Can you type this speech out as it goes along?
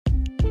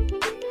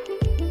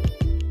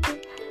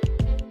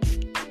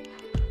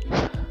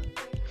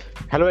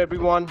Hello,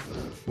 everyone.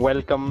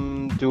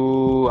 Welcome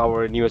to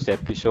our newest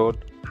episode.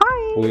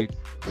 Hi. We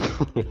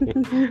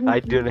I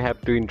didn't have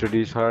to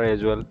introduce her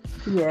as well.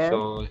 Yes.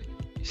 So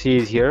she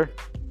is here,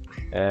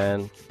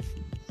 and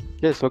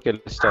yes, okay,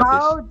 let's start this.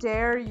 How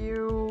dare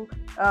you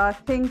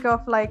think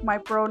of like my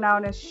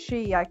pronoun as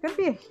she? I could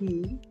be a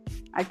he.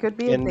 I could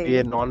be a Can be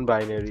a they.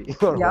 non-binary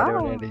or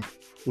whatever that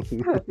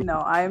Yeah. is. No,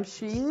 I am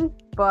she.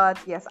 But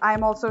yes,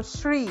 I'm also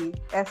Shri.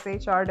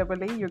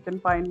 SHREE. You can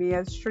find me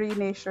as Shri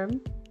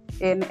Nation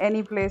in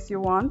any place you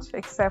want,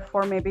 except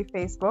for maybe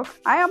Facebook.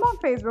 I am on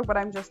Facebook, but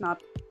I'm just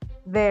not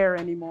there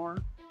anymore.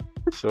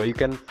 So you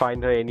can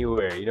find her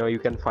anywhere. You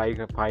can find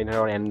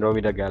her on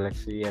Andromeda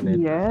Galaxy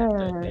and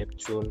Yes.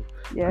 Neptune,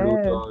 Yes.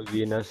 Pluto,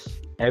 Venus,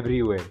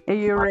 everywhere.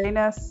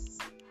 Uranus.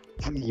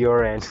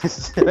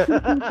 Uranus.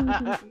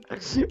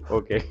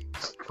 Okay,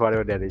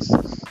 whatever that is.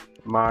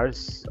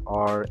 Mars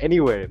or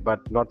anywhere, but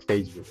not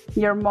Facebook.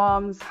 Your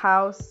mom's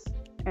house.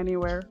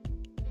 Anywhere.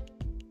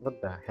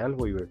 What the hell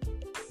were you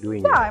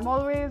doing Yeah, here? I'm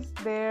always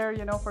there,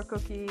 for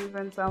cookies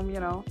and some,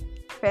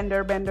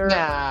 fender bender.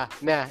 Nah,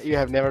 you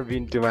have never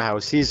been to my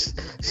house.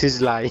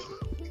 She's lying.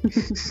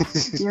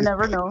 You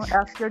never know.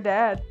 Ask your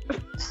dad.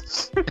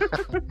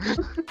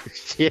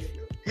 Shit.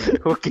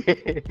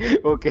 Okay,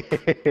 okay.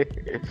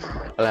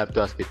 I'll have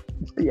to ask it.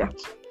 Yeah.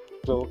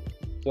 So,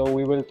 so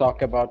we will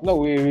talk about. No,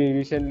 we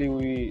recently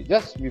we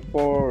just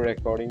before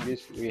recording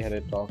this we had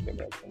a talk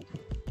about something.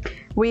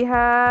 We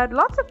had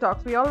lots of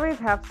talks. We always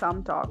have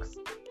some talks.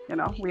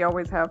 We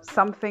always have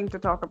something to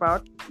talk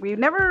about.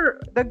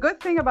 The good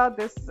thing about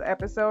the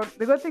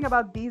good thing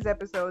about these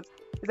episodes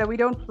is that we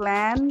don't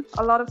plan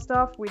a lot of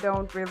stuff. We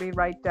don't really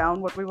write down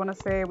what we want to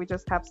say. We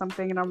just have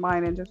something in our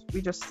mind and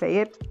we just say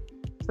it.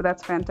 So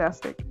that's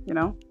fantastic.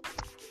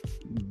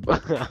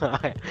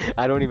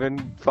 I don't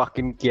even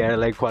fucking care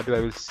like what I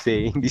will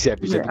say in this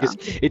episode Yeah. because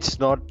it's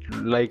not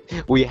like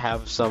we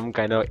have some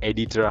kind of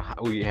editor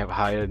we have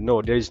hired.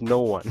 No, there is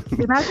no one.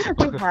 Imagine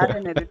if we had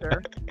an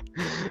editor.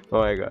 Oh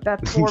my god.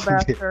 That poor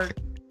bastard.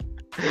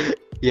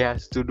 He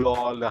has to do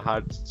all the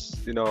hard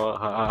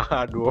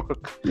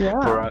work for Yeah.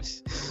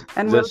 us.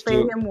 And we'll Just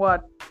pay to him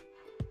what?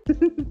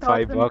 Thoughts and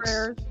 $5.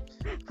 prayers.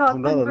 Thoughts No,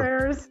 and no, no.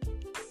 prayers.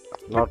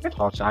 Not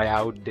thoughts.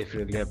 I would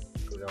definitely have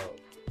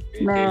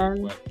pay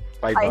Man, what,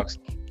 $5 I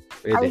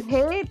a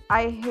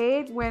I day.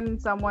 hate when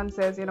someone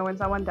says, when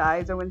someone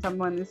dies or when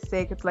someone is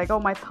sick, it's like, oh,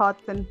 my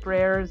thoughts and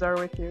prayers are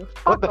with you.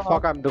 What the Fuck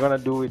fuck off. I'm gonna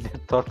do with the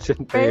thoughts and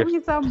Pay prayers?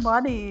 me some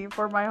money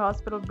for my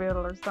hospital bill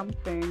or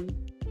something.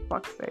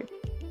 Fuck's sake.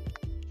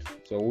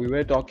 So we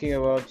were talking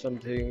about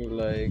something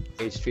like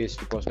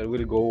H3 postcard.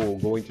 We'll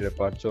go into the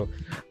part. So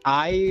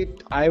I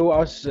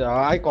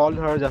called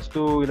her just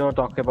to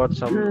talk about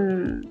some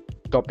Hmm.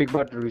 topic,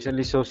 but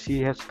recently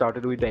she has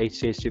started with the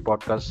H3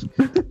 podcast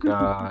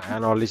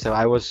and all this stuff.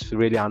 I was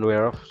really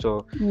unaware of,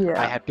 so I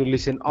Yeah. had to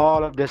listen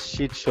all of this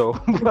shit show.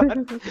 But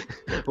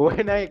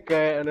when I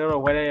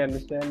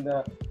understand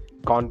the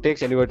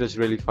context, anyway, it was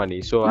really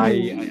funny. So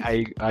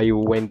I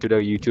went to the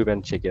YouTube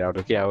and check it out.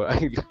 Okay,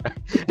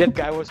 that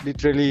guy was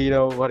literally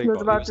what He he was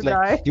call. He about was to like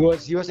die. he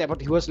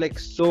was like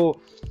so.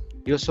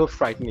 He was so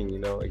frightening, He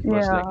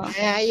was like,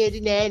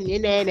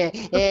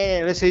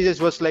 let's say, he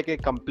just was like a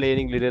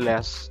complaining little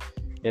ass,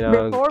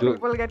 Before to,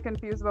 people get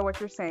confused about what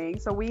you're saying,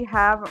 so we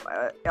have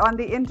on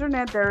the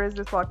internet there is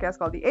this podcast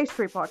called the H3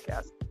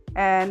 podcast,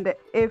 and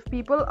if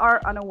people are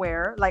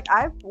unaware, like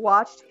I've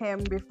watched him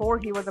before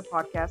he was a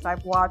podcast.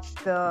 I've watched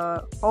the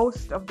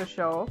host of the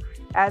show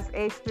as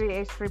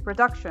H3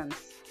 Productions.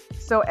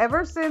 So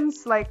ever since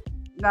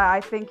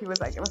I think it was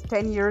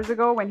 10 years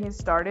ago when he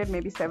started,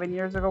 maybe 7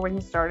 years ago when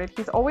he started.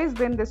 He's always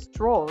been this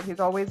troll.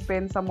 He's always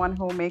been someone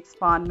who makes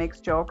fun, makes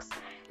jokes,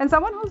 and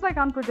someone who's like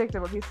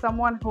unpredictable. He's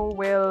someone who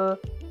will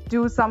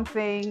do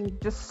something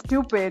just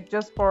stupid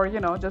just for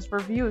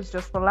views,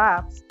 just for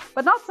laughs,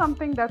 but not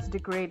something that's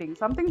degrading,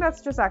 something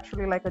that's just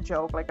actually like a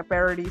joke, like a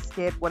parody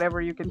skit, whatever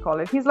you can call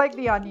it. He's like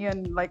the Onion,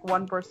 like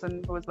one person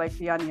who is like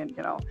the Onion.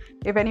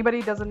 If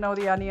anybody doesn't know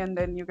the Onion,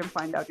 then you can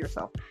find out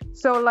yourself.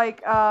 So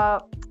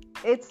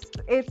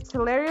it's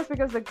hilarious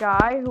because the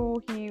guy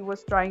who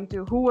was trying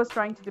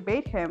to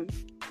debate him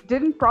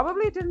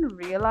probably didn't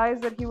realize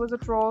that he was a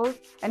troll,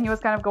 and he was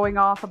kind of going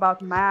off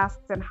about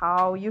masks and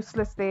how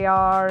useless they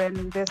are and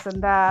this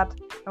and that,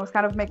 and was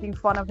kind of making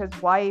fun of his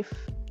wife,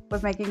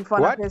 was making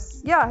fun what? of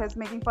his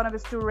making fun of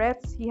his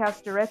Tourette's. He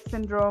has Tourette's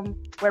syndrome,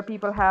 where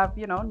people have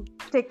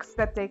tics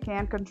that they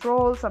can't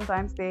control.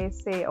 Sometimes they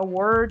say a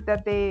word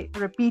that they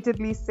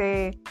repeatedly say.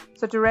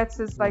 So Tourette's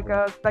is like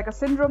a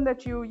syndrome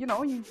that you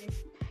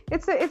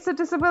it's a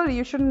disability.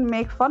 You shouldn't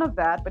make fun of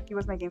that, but he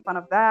was making fun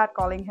of that,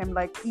 calling him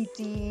like ET,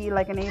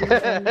 like an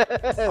alien,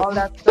 all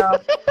that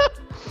stuff.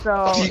 So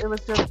it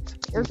was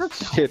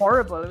just Shit.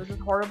 horrible. It was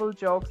just horrible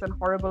jokes and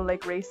horrible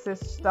like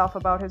racist stuff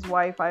about his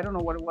wife. I don't know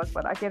what it was,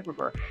 but I can't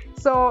remember.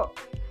 So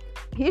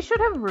he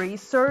should have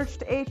researched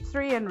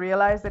H3 and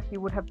realized that he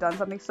would have done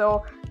something.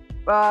 So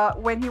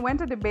when he went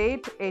to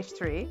debate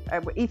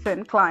H3,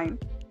 Ethan Klein,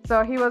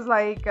 So he was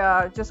like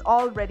just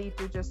all ready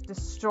to just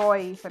destroy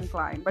Ethan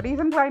Klein. But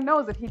Ethan Klein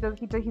knows that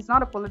he's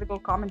not a political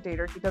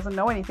commentator. He doesn't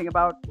know anything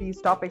about these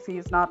topics. He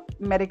is not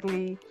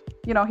medically,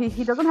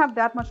 he doesn't have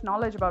that much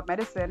knowledge about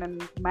medicine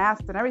and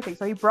masks and everything.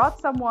 So he brought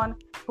someone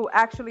who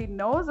actually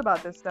knows about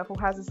this stuff, who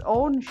has his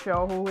own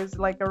show, who is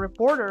like a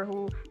reporter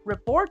who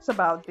reports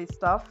about this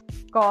stuff.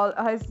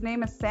 His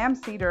name is Sam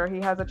Cedar.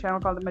 He has a channel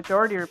called The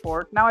Majority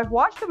Report. Now, I've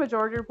watched The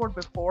Majority Report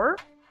before,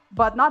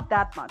 but not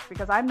that much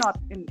because I'm not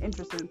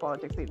interested in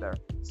politics either.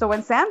 So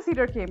when Sam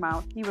Cedar came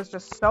out, he was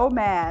just so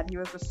mad. He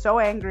was just so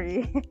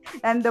angry.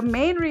 And the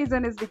main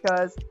reason is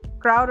because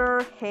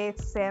Crowder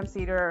hates Sam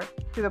Cedar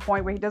to the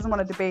point where he doesn't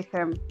want to debate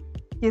him.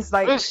 He's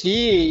like,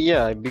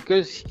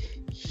 because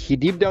he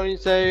deep down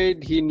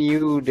inside, he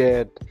knew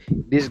that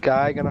this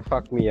guy gonna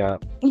fuck me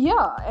up.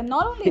 yeah, and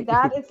not only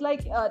that, it's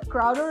like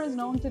Crowder is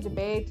known to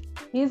debate.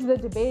 He's the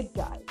debate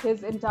guy.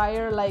 His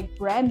entire like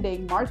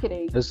branding,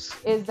 marketing Yes.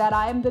 is that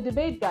I am the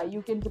debate guy.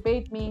 You can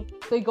debate me.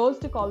 So he goes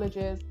to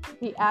colleges.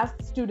 He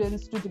asks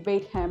students to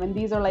debate him, and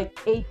these are like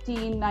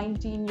 18,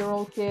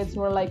 19-year-old kids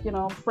who are like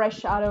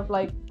fresh out of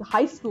like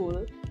high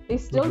school. They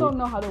still don't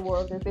know how to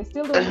work it. They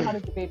still don't know how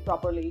to debate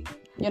properly.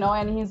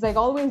 And he's like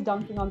always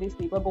dunking on these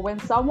people. But when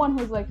someone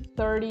who's like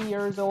 30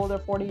 years old or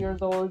 40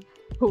 years old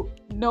who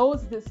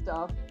knows this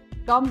stuff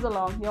comes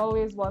along, he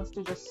always wants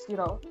to just,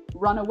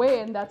 run away.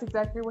 And that's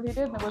exactly what he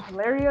did. And it was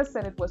hilarious,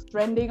 and it was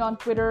trending on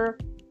Twitter,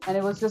 and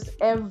it was just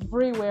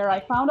everywhere. I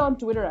found on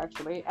Twitter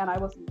actually, and I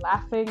was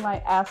laughing my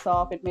ass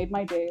off. It made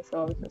my day.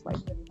 So I was just like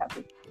really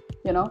happy,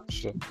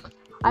 So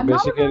I'm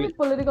not a very basically,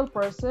 political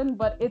person,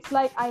 but it's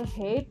like I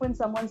hate when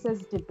someone says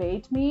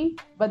debate me,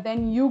 but then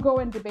you go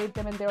and debate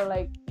them and they're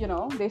like,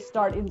 they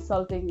start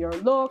insulting your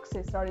looks,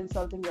 they start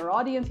insulting your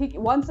audience.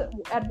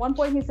 At one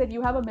point he said,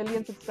 "You have 1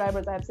 million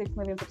subscribers, I have 6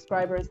 million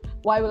subscribers.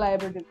 Why will I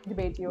ever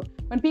debate you?"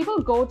 When people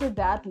go to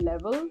that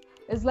level,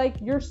 it's like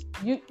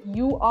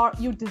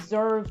you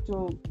deserve to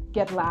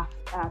get laughed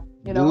at,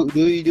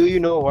 do you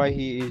know why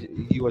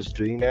he was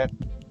doing that?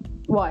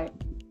 Why?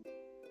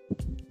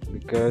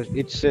 Because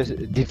it's a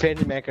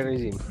defense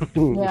mechanism.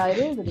 Yeah, it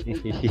is a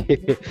defense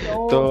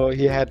mechanism. So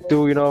he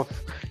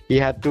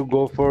had to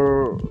go for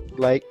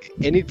like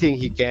anything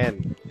he can,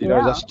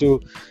 Yeah. just to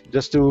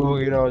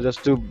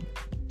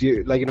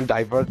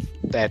divert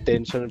the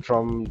attention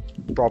from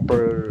proper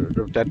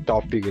that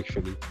topic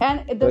actually. And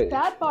the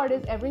sad part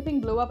is everything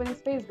blew up in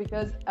his face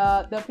because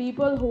the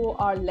people who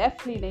are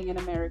left-leaning in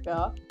America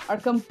are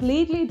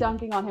completely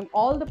dunking on him.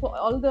 All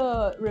the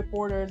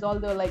reporters, all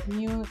the like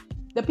news,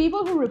 the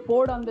people who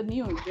report on the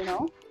news,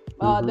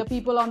 the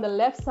people on the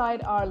left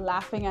side are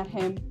laughing at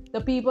him.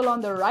 The people on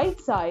the right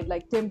side,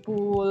 like Tim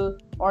Pool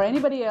or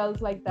anybody else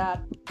like that,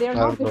 they're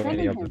I not don't know any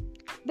defending of him. them.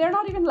 They're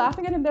not even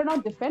laughing at him. They're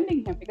not defending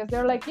him because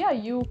they're like, yeah,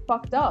 you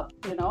fucked up,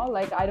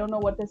 like I don't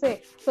know what to say.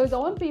 So his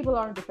own people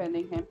aren't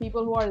defending him.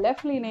 People who are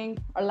left-leaning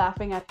are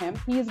laughing at him.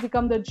 He's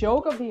become the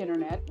joke of the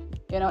internet.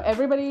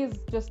 Everybody is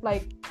just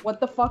like, what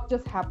the fuck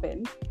just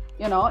happened?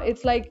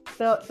 It's like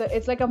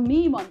it's like a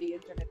meme on the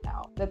internet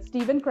now that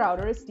Steven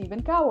Crowder is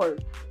Steven Coward.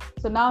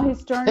 So now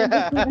he's turned into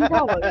Steven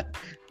Coward.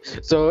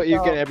 So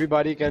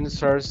everybody can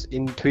search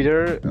in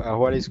Twitter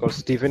what is called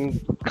Stephen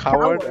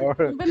Coward or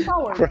Steven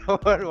Coward.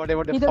 Crowd,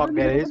 whatever the He fuck doesn't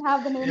that is. even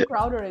have the name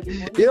Crowder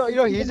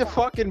anymore. He's a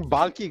fucking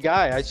bulky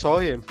guy. I saw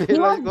him. He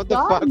Like, has what the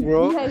fuck, guns.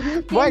 bro? He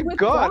came My with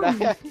God, guns,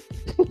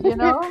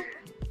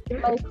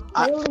 Like,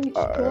 holy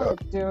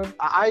shit, dude.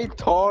 I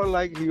thought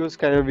like he was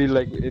kind of be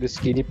like a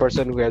skinny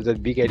person who has a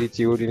big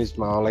attitude in his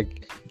mouth,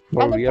 like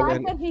for And the real. fact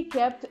And that he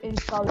kept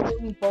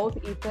insulting both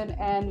Ethan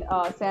and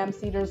Sam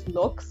Cedar's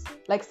looks,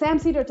 like Sam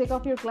Cedar, take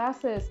off your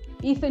glasses.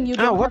 Ethan, you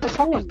don't what the have a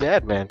fuck was chin.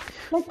 that, man?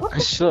 Like what I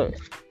the saw.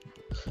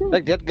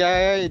 Like that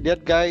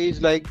guy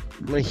is like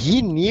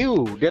he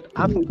knew that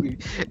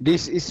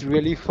this is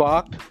really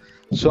fucked,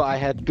 so I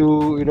had to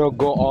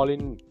go all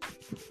in,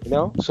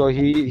 so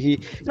he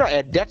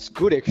and that's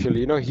good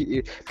actually.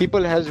 He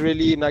people has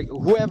really like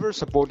whoever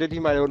supported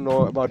him. I don't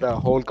know about the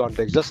whole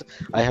context. Just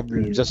I have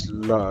just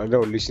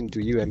listened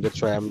to you, and that's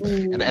why I'm.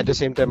 And at the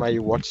same time, I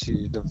watch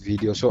the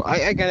video, so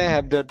I kind of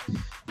have that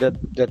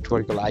what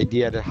you call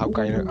idea that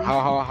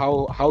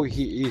how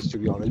he is, to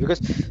be honest, because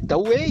the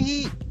way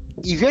he.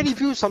 Even if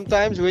you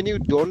sometimes when you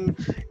don't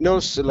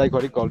like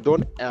what you call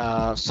don't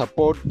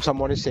support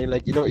someone is saying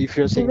like if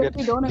you're saying Even that if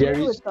you don't there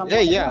agree is with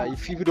someone,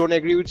 if you don't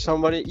agree with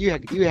somebody you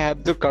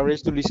have the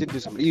courage to listen to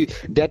somebody.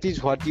 That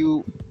is what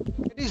you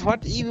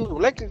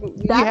like. You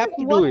that have is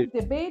to what do a it.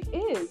 debate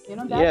is.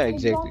 That's Yeah,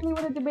 exactly. exactly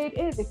what a debate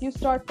is. If you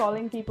start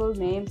calling people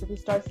names, if you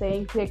start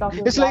saying take off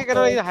your It's like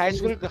glasses,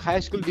 a high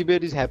school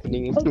debate is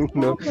happening.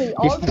 exactly.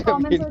 All the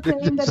comments are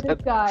saying that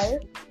this guy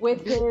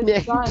with his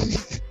Yeah.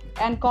 guns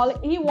and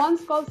he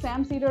once called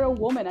Sam Cedar a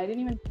woman. I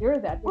didn't even hear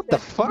that. He What said,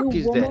 the fuck "You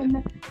is that?"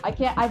 woman,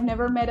 I've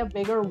never met a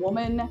bigger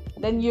woman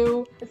than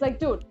you." It's like,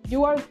 dude,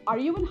 are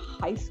you in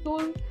high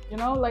school?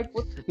 Like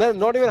what? No,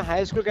 not even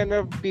high school kind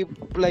of people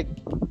like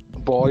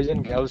boys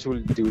and girls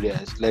will do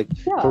this, like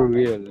Yeah. for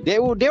real. They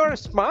were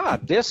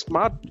smart. They're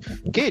smart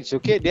kids.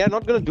 Okay, they are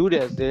not gonna do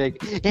this. They're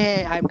like,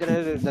 hey, I'm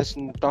gonna just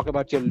talk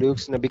about your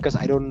looks now because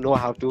I don't know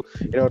how to,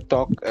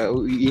 talk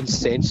in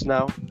sense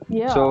now.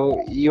 Yeah.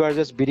 So you are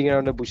just beating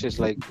around the bushes,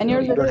 like And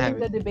you're you don't literally have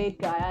the it.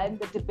 debate guy. I'm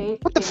the debate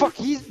What the king. fuck?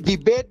 He's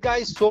debate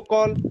guy,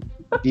 so-called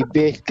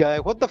debate guy.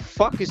 What the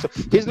fuck is?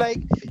 He's like,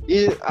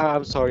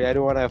 I'm sorry, I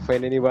don't want to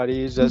offend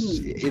anybody. He's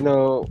just,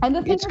 Mhm. And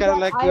the thing it's is kind of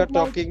that like you are I've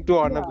like, talking to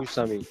Arnab yeah.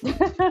 Goswami.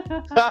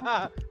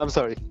 I'm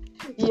sorry.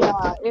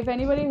 Yeah, if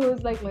anybody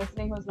who's like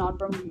listening who's not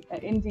from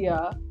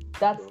India,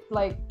 that's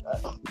like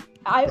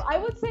I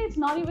would say it's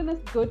not even a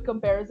good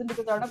comparison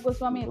because Arnab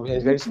Goswami at He's a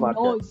very least smart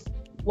guy. knows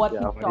what Yeah,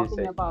 he's what he's talking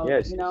saying. about,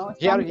 Yes, you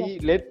yes. know. He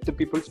let the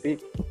people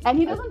speak. And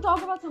he doesn't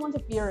talk about someone's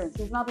appearance.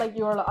 He's not like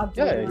you're ugly,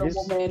 Yeah, you're a he's.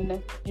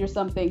 woman, you're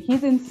something.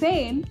 He's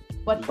insane,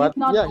 but he's But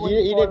not yeah,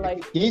 going for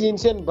like, he's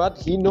insane, but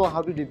he know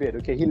how to debate.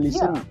 Okay, he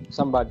listen yeah,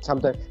 sometimes,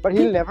 but he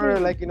he'll never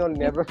screams. like He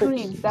never.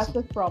 screams. That's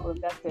his problem.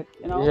 That's it,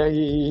 you know. Yeah,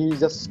 he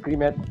just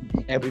scream at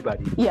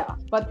everybody. Yeah,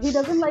 but he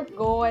doesn't like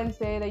go and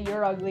say that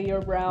you're ugly,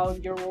 you're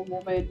brown, you're a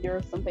woman,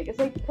 you're something. It's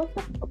like, what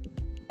the fuck?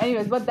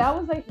 Anyways, but that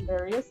was like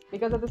hilarious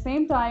because at the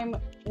same time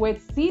with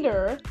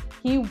Cedar,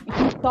 he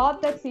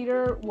thought that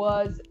Cedar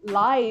was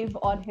live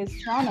on his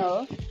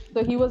channel,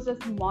 so he was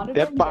just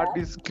monitoring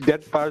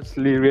That part's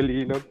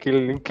really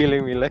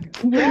killing me like.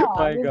 yeah,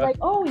 My he's God. like,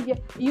 oh,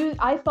 yeah,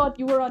 I thought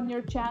you were on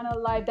your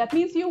channel live. That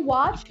means you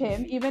watch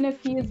him, even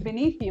if he is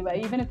beneath you,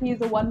 right? Even if he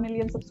is a 1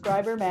 million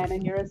subscriber man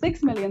and you're a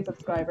 6 million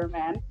subscriber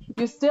man,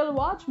 you still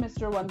watch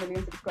Mr. 1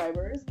 million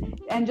subscribers,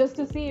 and just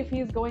to see if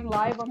he's going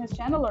live on his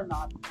channel or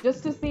not,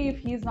 just to see if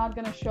he's not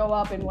going to show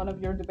up in one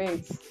of your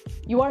debates.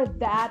 You are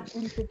that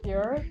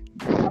insecure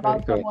about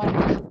Okay. someone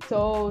who's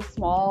so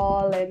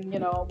small and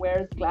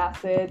wears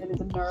glasses and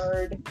is a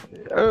nerd.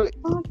 Uh,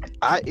 Fuck.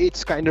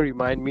 it's kind of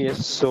remind me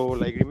so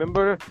like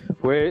remember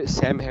where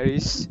Sam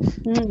Harris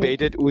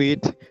debated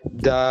with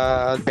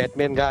the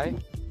Batman guy.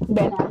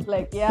 Ben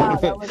Affleck, yeah,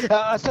 that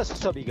was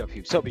So big of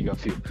you, so big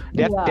of you.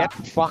 That yeah. that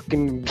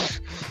fucking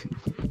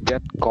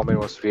that comment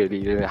was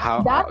really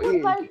how. That was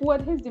like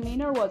what his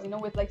demeanor was,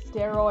 with like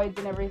steroids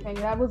and everything.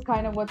 That was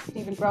kind of what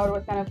Steven Crowder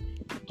was kind of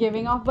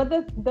giving off. But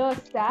the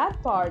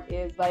sad part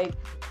is like,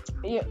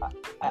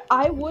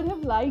 I would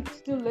have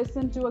liked to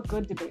listen to a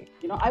good debate.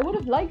 I would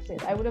have liked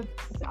it.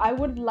 I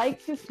would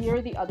like to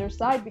hear the other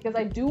side because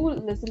I do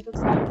listen to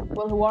some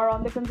people who are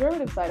on the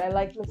conservative side. I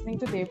like listening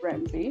to Dave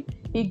Ramsey.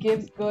 He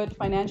gives good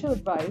financial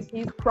advice.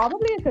 He's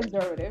probably a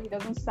conservative. He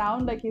doesn't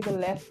sound like he's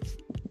a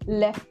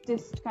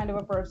leftist kind of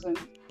a person.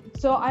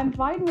 So I'm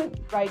fine with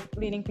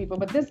right-leaning people,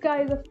 but this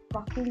guy is a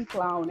fucking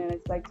clown, and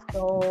it's like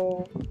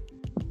so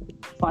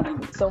funny.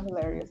 It's so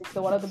hilarious. It's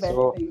one of the best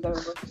things I've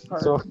ever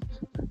heard.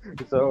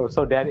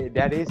 So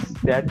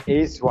that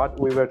is what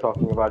we were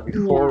talking about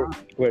before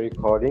we're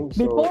recording.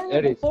 So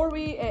before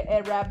we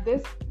wrap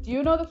this, do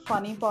you know the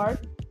funny part?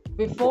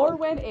 Before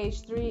when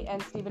H3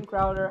 and Steven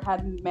Crowder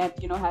hadn't met,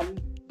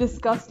 hadn't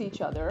discussed each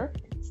other,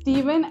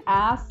 Steven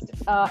asked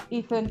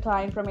Ethan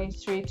Klein from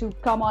H3 to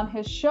come on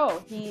his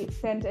show. He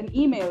sent an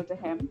email to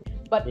him,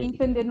 but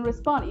Ethan didn't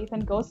respond.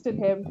 Ethan ghosted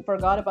him,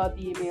 forgot about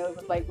the email. It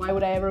was like, why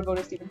would I ever go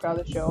to Steven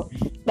Crowder's show?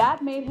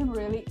 That made him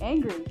really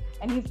angry.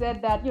 And he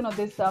said that,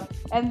 this stuff.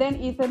 And then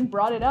Ethan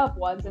brought it up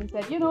once and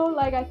said,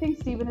 I think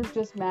Steven is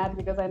just mad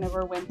because I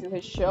never went to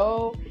his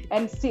show.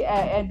 And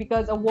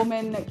because a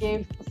woman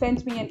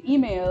sent me an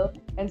email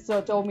and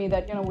so told me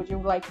that, would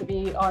you like to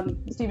be on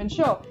Steven's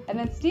show? And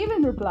then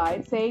Steven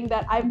replied saying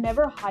that I've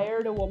never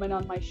hired a woman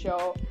on my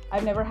show.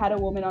 I've never had a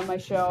woman on my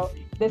show,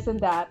 this and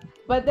that.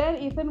 But then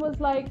Ethan was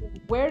like,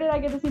 where did I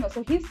get this email?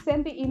 So he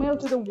sent the email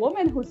to the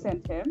woman who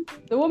sent him.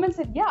 The woman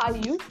said, yeah, I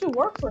used to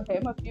work for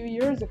him a few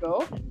years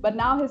ago, but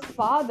now his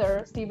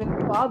father,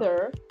 Steven's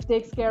father,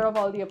 takes care of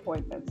all the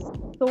appointments.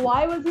 So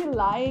why was he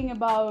lying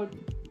about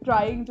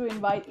trying to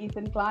invite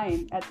Ethan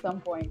Klein at some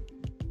point?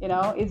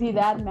 Is he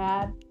that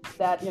mad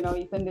that,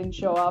 Ethan didn't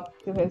show up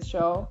to his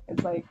show?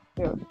 It's like,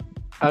 dude.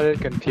 I'm a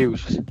little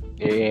confused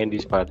in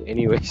this part.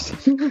 Anyways,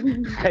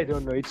 I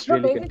don't know. It's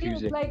really basically,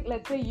 confusing. it's like,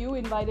 let's say you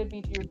invited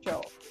me to your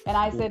show, and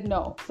I said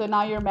no. So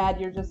now you're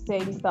mad. You're just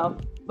saying stuff.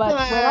 But when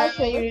I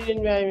said,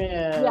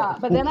 yeah,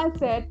 but then I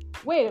said,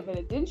 wait a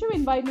minute, didn't you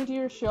invite me to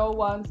your show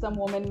once? Some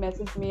woman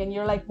messaged me, and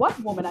you're like, what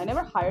woman? I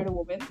never hired a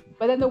woman.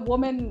 But then the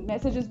woman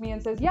messages me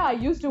and says, yeah, I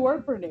used to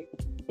work for Nick.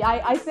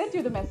 Yeah, I sent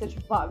you the message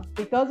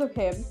because of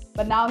him,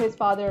 but now his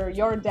father,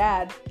 your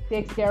dad,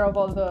 takes care of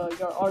all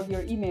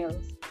your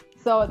emails.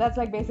 So that's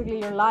like basically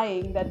you're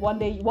lying that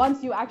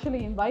once you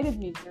actually invited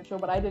me to your show,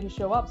 but I didn't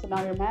show up, so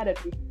now you're mad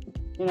at me.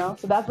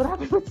 So that's what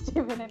happened with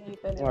Steven and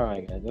Ethan. Oh my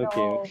God. Okay.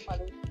 So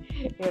funny.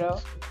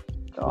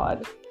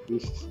 God.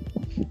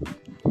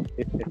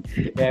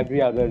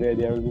 Every other day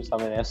there will be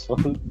some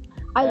asshole.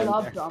 I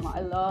love drama.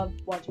 I love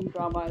watching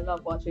drama. I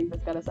love watching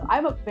this kind of stuff.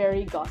 I'm a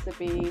very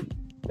gossipy,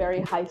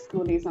 very high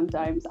schooly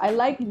sometimes. I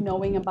like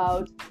knowing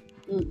about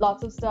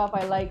lots of stuff.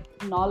 I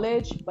like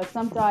knowledge, but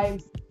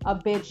sometimes a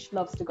bitch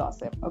loves to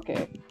gossip.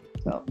 Okay,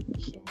 so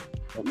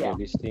Okay, yeah.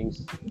 these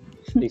things.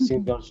 Things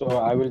down. So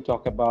I will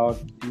talk about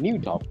new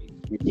topics,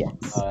 which Yes.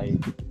 I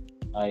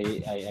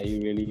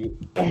really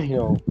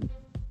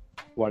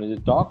wanted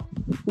to talk.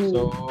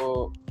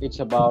 So it's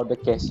about the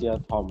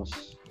Keshia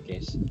Thomas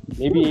case.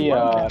 Maybe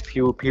What is that?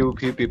 few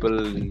people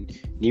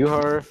knew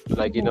her,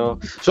 like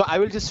So I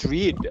will just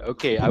read.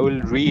 Okay, I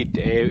will read.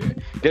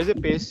 There's a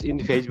page in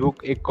Facebook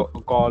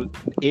called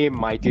A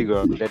Mighty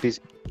Girl. That is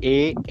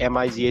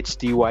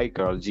AMIGHTY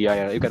girl,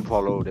 GIR. You can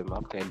follow them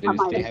up, and A they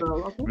mighty have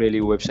girl, okay?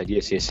 really website.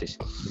 Yes.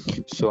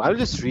 So I'll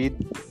just read.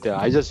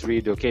 I just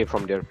read. Okay,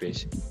 from their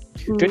page.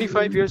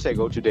 25 years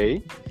ago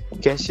today,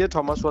 Keshia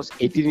Thomas was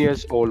 18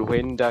 years old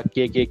when the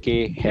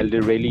KKK held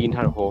a rally in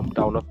her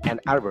hometown of Ann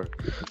Arbor.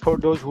 For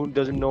those who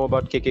doesn't know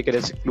about KKK,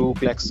 that's Ku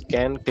Klux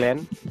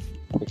Klan.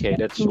 Okay,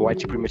 that's white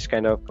supremacist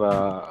kind of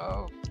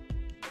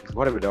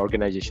whatever the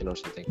organization or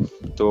something.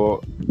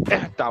 So,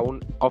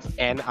 town of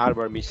Ann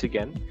Arbor,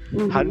 Michigan,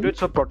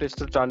 hundreds of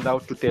protesters turned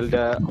out to tell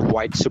the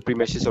white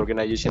supremacist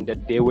organization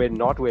that they were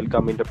not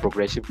welcome in the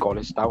progressive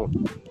college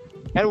town.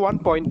 At one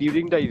point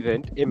during the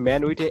event, a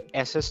man with a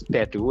SS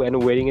tattoo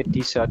and wearing a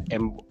t-shirt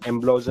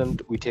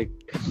emblazoned with a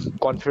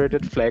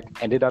Confederate flag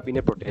ended up in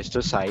a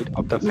protester side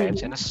of the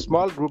fence, and a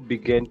small group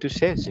began to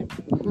chase him.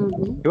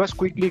 He was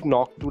quickly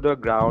knocked to the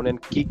ground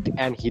and kicked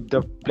and hit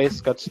the place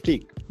cut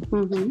stick.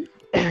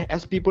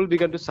 As people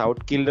began to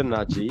shout, "Kill the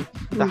Nazi,"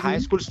 the high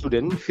school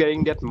student,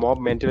 fearing that mob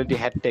mentality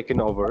had taken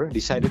over,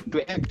 decided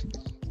to act.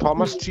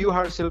 Thomas threw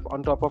herself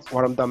on top of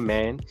one of the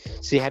men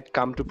she had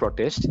come to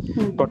protest,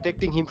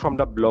 protecting him from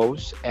the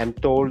blows, and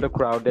told the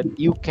crowd that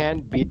you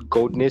can't beat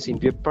godness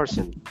into a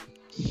person.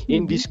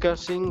 In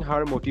discussing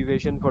her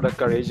motivation for the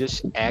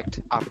courageous act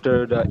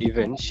after the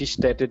event, she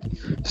stated,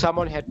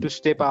 "Someone had to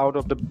step out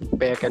of the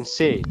pack and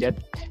say that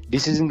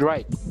this isn't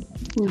right.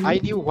 I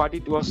knew what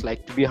it was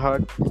like to be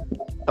hurt.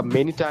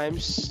 Many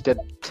times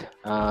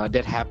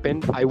that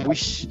happened. I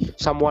wish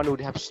someone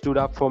would have stood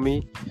up for me.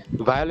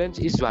 Violence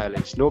is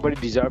violence. Nobody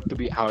deserves to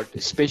be hurt,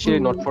 especially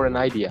not for an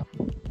idea."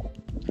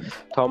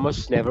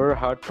 Thomas never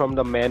heard from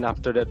the man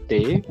after that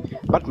day,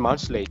 but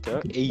months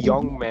later, a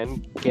young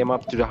man came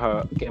up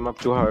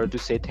to her to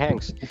say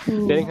thanks,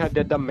 telling her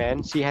that the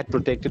man she had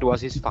protected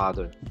was his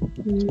father.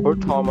 For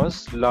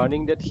Thomas,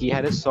 learning that he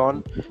had a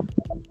son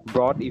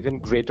brought even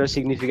greater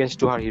significance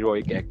to her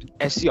heroic act.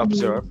 As she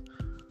observed,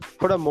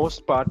 for the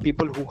most part,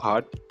 people who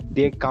hurt,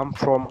 they come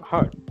from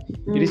hurt.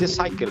 It is a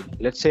cycle.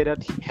 Let's say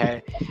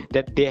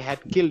that they had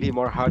killed him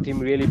or hurt him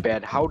really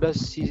bad. How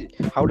does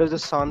the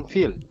son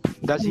feel?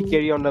 Does he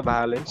carry on the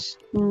violence?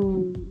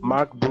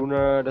 Mark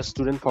Brunner, the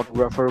student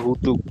photographer who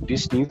took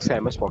this new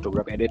famous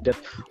photograph, added that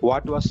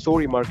what was so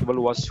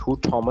remarkable was who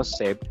Thomas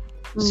saved.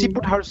 She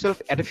put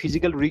herself at a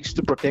physical risk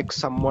to protect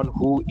someone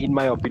who, in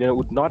my opinion,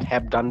 would not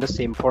have done the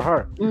same for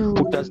her.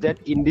 Who does that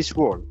in this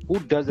world?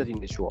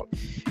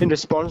 In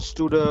response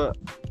to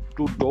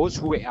those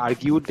who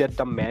argued that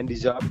the man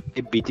deserved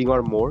a beating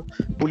or more,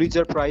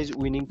 Pulitzer Prize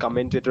winning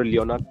commentator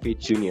Leonard Pitt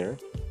Jr.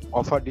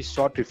 offered this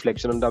short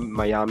reflection on the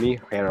Miami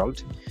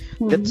Herald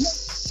that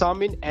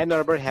some in Ann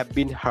Arbor have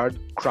been heard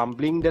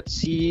grumbling that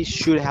she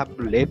should have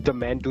left the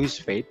man to his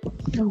fate,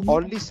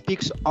 only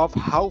speaks of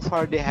how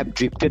far they have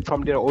drifted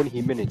from their own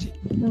humanity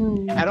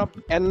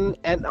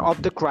and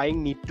of the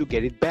crying need to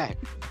get it back.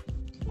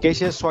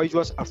 Keshia's choice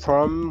was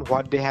affirm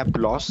what they have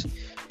lost.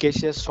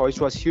 Keshia's choice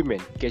was human.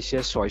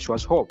 Keshia's choice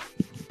was hope.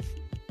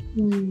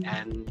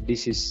 And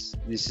this is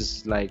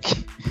like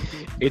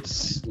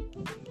it's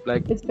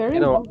like It's very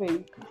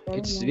moving.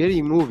 It's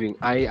very moving.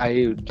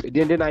 I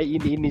then I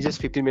in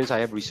just 15 minutes I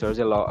have researched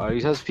a lot.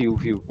 Researched few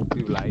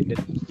lines that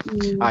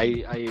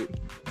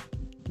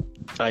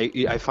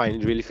I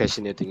find it really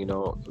fascinating.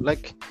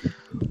 Like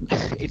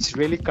it's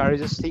really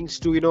courageous things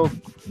to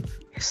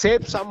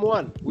save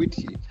someone with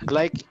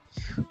like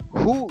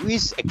who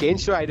is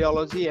against your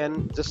ideology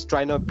and just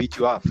trying to beat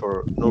you up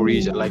for no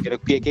reason. Like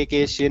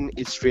KKK scene,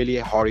 it's really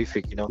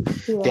horrific.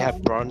 They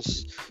have burned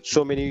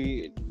so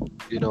many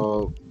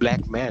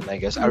black men, I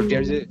guess. Or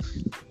there's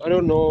I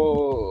don't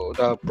know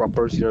the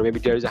proper maybe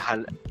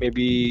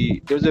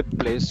there's a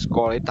place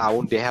called a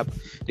town, they have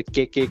the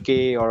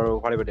KKK or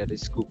whatever that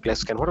is, Ku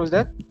Klux Klan. What was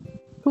that?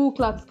 Ku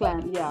Klux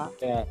Klan, yeah.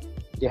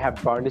 They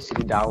have burned the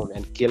city down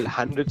and killed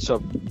hundreds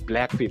of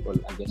black people,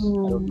 I guess. I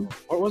don't know.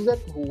 What was that?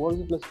 Who was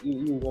it?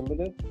 You remember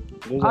that?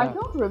 I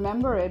don't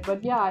remember it,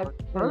 but yeah, I've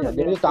heard of it.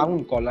 There's a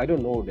town called, I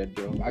don't know that.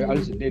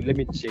 Let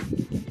me check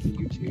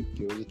YouTube.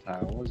 There was a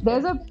town.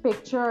 There's a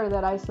picture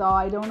that I saw.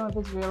 I don't know if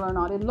it's real or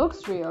not. It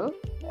looks real.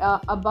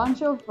 A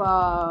bunch of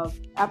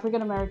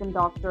African American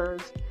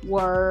doctors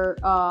were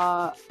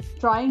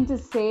trying to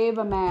save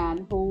a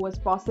man who was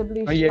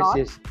possibly shot.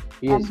 Yes.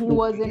 And he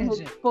was in his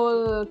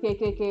full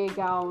KKK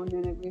gown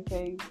and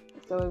everything.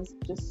 So it was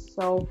just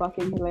so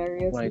fucking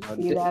hilarious to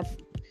see that.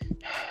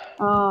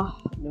 Oh,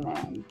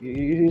 man.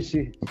 You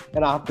see,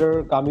 and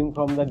after coming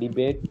from the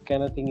debate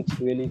kind of thing, it's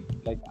really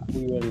like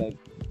we were like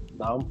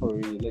down for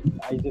really. Like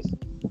I just,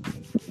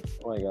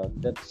 oh my god,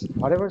 that's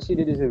whatever she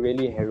did is a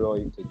really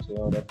heroic thing.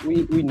 That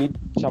we need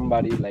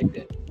somebody like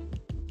that.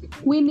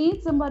 We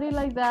need somebody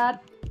like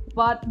that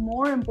But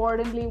more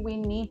importantly, we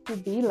need to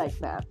be like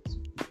that.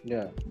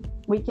 Yeah.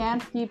 We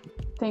can't keep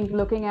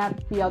looking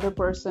at the other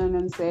person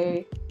and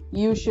say,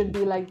 you should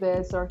be like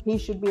this, or he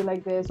should be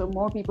like this, or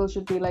more people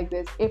should be like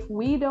this. If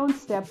we don't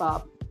step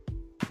up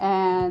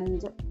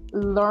and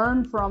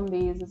learn from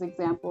these as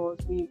examples,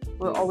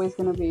 we're always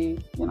going to be,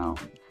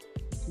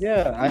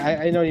 Yeah,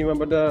 I know. You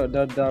remember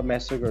the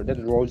massacre, that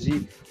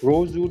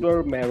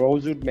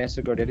Rosewood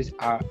massacre. That is,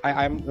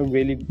 I'm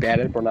really bad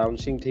at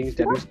pronouncing things.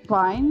 That That's was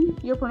fine.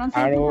 Your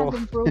pronunciation has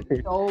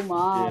improved so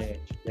much.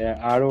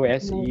 yeah,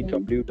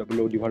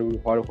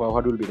 ROSEWWOD.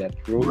 What will be that?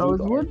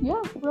 Rosewood,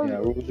 Yeah,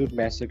 Rosewood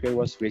massacre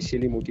was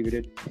racially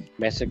motivated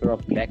massacre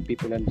of black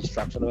people and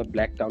destruction of a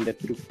black town that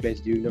took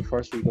place during the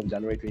first week of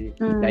January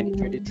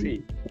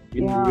 1923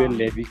 in rural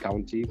Levy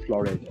County,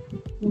 Florida.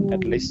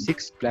 At least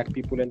 6 black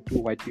people and 2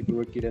 white people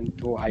were killed, and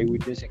 2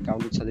 eyewitness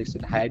accounts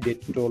suggested high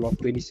death toll of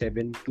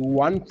 27 to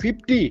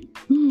 150.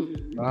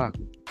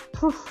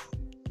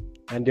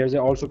 And there's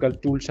also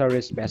called Tulsa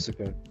Race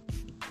massacre.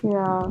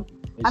 Yeah.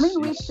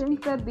 We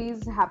think that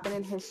these happen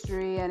in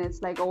history and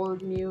it's like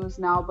old news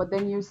now, but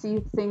then you see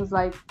things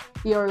like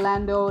the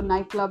Orlando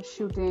nightclub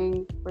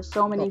shooting where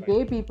so many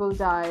gay people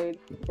died.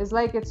 It's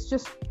like it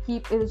just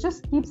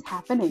keeps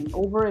happening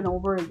over and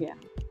over again.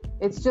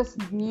 It's just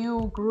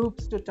new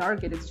groups to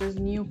target. It's just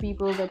new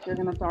people that you're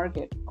going to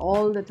target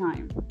all the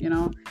time.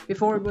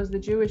 Before it was the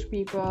Jewish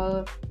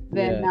people,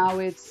 then now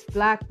it's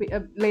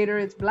later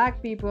it's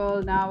black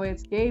people, now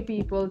it's gay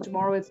people.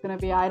 Tomorrow it's going to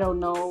be, I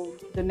don't know,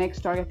 the next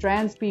target,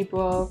 trans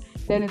people.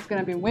 Then it's going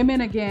to be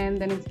women again.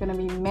 Then it's going to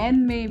be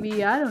men,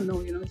 maybe. I don't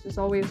know. It's just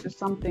always just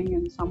something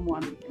and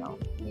someone.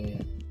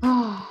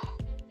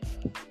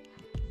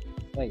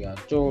 My God.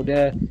 So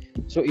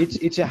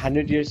it's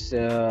 100 years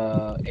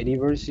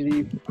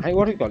anniversary.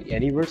 What do you call it?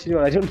 Anniversary?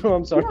 Or I don't know.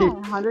 I'm sorry. Yeah,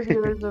 100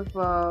 years of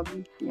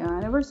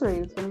anniversary.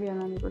 It's gonna be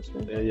an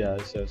anniversary.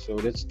 So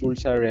that's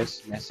Tulsa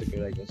Race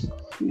massacre, I guess.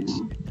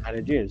 It's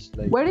 100 years.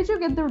 Like, where did you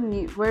get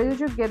Where did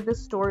you get this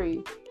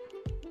story?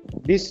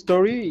 This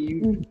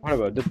story? What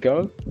about that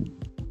girl?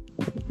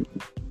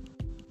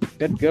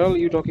 That girl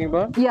you talking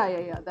about?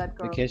 Yeah, that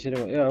girl. The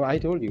keshia, yeah, I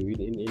told you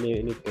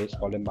in a page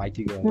called a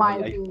Mighty Girl.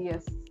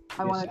 Yes.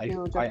 I wanted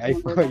to. I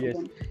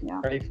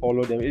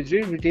follow them. It's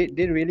really,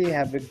 they really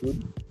have a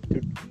good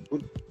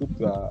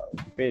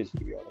page, to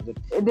be honest.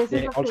 This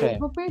is a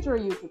Facebook page or a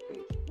YouTube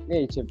page? Yeah,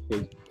 it's a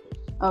page.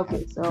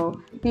 Okay,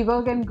 so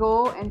people can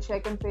go and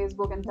check on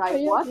Facebook and type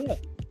what?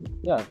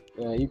 Yeah.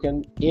 You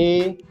can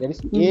that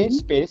is A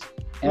space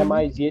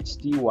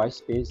MIGHTY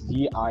space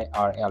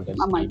GIRL. That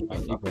is Mighty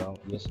Girl.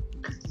 Yes.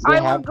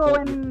 I will go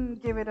and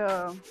give it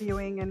a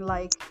viewing and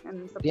like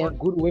and support. They have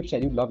good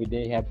website. You love it.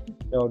 They have,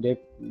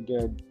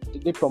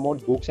 they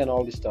promote books and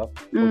all this stuff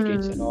for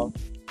kids and all.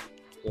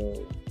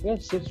 So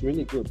yes, it's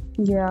really good.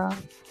 Yeah.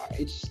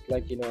 It's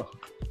like,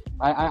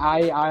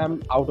 I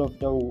am out of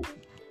the,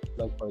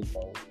 like, for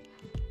example,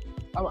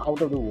 I'm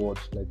out of the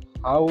words. Like,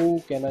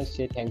 how can I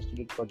say thanks to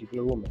that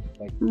particular woman?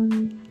 Like,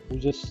 who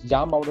just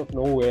jump out of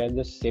nowhere and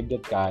just save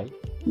that guy.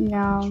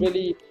 Yeah. It's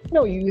really,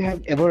 you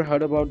have ever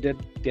heard about that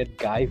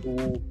guy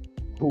who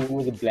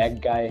was a black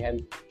guy,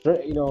 and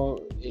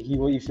he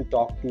used to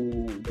talk to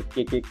the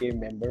KKK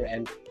member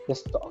and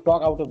just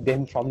talk out of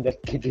them from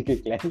that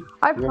KKK clan.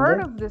 I've heard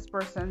of this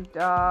person.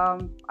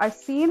 I've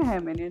seen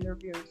him in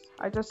interviews.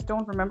 I just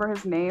don't remember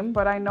his name,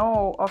 but I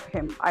know of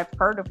him. I've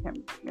heard of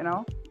him.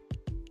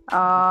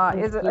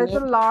 Is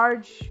a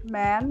large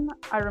man.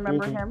 I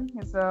remember him.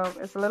 He's a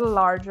little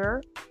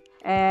larger,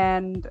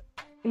 and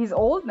he's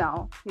old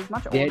now. He's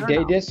much older now. He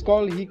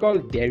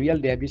called Daryl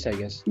Davis, I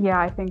guess.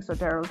 Yeah, I think so.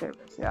 Daryl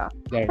Davis. Yeah,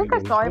 I think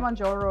I saw him on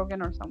Joe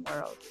Rogan or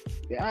somewhere else.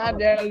 Yeah,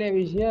 Daryl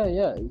Davis.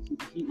 Yeah. I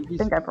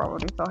think I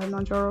probably saw him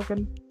on Joe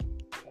Rogan.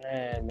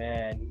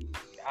 Man,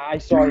 I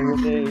saw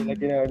him.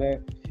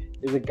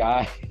 There's a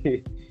guy.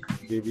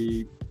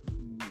 Maybe.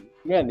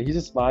 Man, he's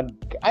a smart.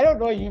 I don't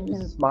know if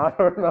he's smart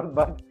or not,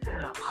 but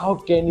how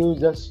can you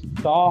just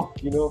talk,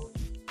 to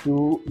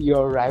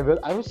your rival?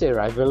 I would say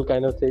rival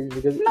kind of thing,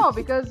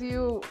 because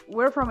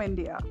we're from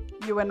India,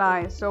 you and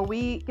I, so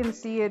we can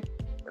see it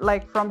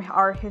like from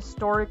our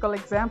historical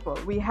example.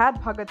 We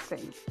had Bhagat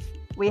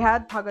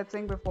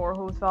Singh before,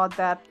 who thought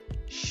that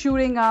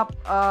shooting up,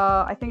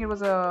 I think it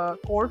was a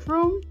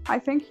courtroom. I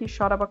think he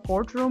shot up a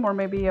courtroom or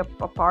maybe a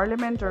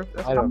parliament or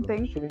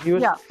something. He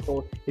was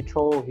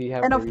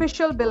an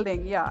official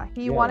building. Yeah,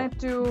 he wanted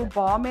to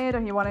bomb it,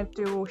 or he wanted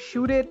to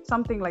shoot it,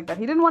 something like that.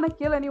 He didn't want to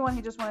kill anyone.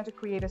 He just wanted to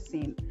create a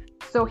scene.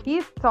 So he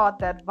thought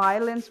that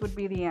violence would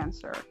be the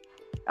answer.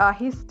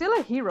 He's still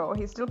a hero.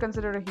 He's still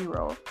considered a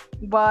hero.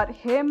 But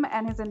him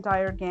and his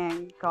entire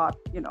gang got,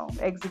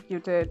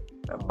 executed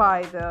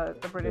by the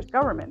British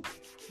government.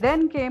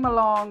 Then came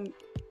along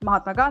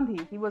Mahatma Gandhi.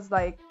 He was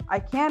like, I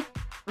can't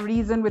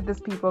reason with these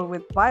people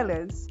with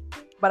violence,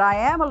 but I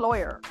am a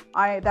lawyer.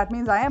 That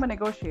means I am a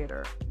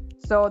negotiator.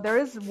 So there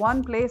is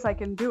one place I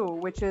can do,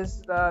 which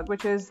is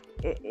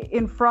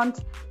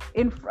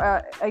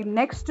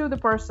next to the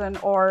person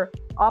or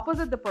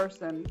opposite the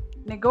person,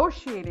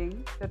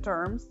 negotiating the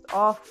terms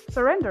of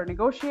surrender,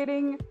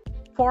 negotiating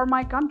for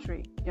my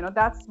country.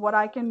 That's what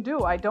I can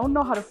do. I don't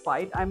know how to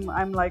fight.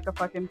 I'm like a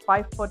fucking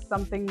 5 foot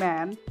something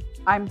man.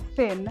 I'm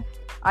thin.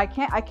 I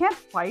can't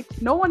fight.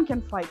 No one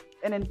can fight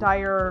an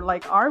entire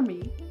like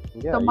army.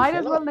 Yeah, So you might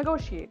as well cannot.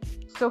 negotiate.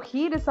 So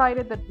he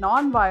decided that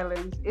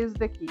non-violence is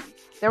the key.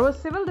 There was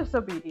civil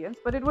disobedience,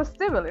 but it was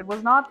civil. It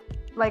was not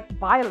like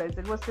violence.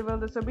 It was civil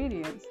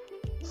disobedience.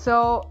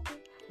 So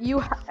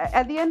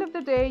at the end of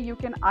the day, you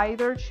can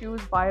either choose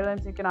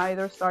violence, you can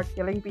either start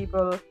killing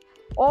people,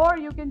 or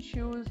you can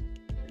choose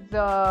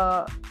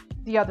the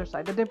the other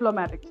side, the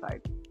diplomatic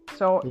side.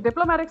 So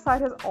diplomatic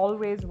side has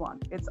always won.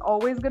 It's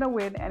always gonna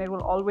win, and it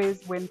will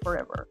always win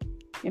forever.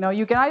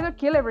 You can either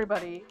kill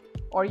everybody,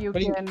 or you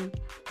But can, you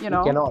you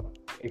know. cannot.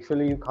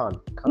 Actually, you can't.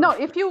 No,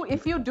 Can't.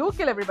 if you do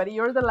kill everybody,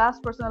 you're the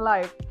last person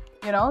alive.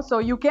 So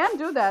you can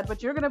do that,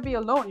 but you're gonna be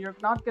alone. You're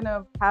not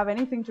gonna have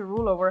anything to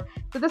rule over.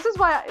 So this is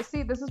why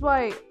this is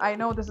why I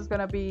know this is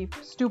gonna be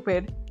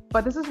stupid,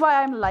 but this is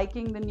why I'm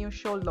liking the new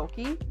show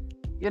Loki.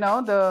 I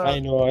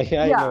know. I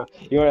Yeah. know.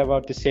 You're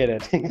about to say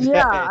that.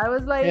 Yeah, I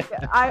was like,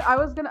 I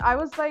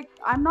was like,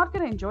 I'm not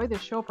gonna enjoy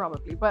this show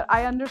probably, but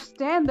I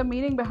understand the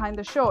meaning behind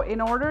the show. In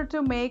order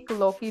to make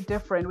Loki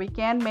different, we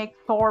can make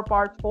Thor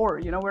Part 4.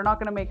 We're not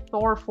gonna make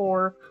Thor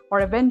 4 or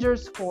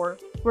Avengers 4.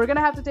 We're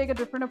gonna have to take a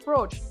different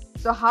approach.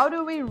 So how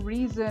do we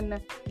reason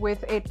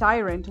with a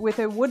tyrant, with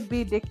a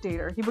would-be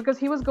dictator? Because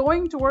he was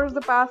going towards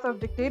the path of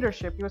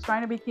dictatorship. He was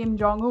trying to be Kim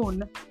Jong-un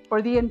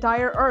for the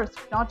entire Earth,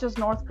 not just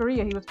North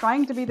Korea. He was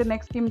trying to be the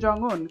next Kim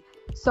Jong-un.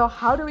 So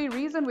how do we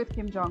reason with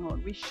Kim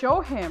Jong-un? We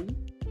show him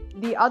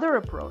the other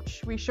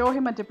approach. We show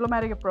him a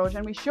diplomatic approach,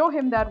 and we show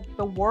him that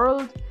the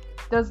world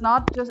is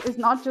not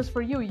just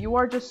for you. You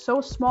are just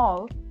so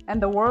small,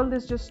 and the world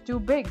is just too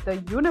big. The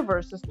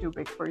universe is too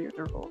big for you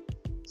to rule.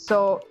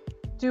 So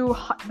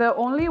the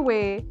only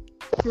way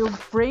to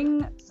bring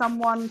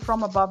someone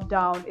from above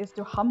down is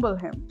to humble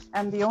him,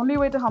 and the only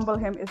way to humble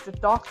him is to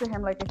talk to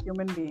him like a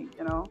human being.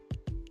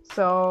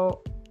 So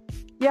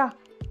yeah.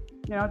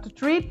 To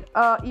treat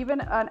even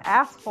an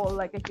asshole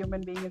like a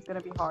human being is going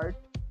to be hard.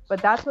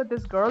 But that's what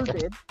this girl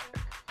did.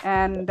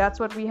 And that's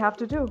what we have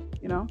to do.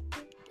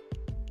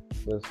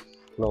 This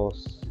knows,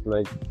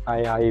 like,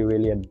 I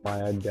really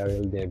admire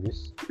Daryl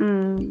Davis.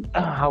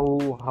 How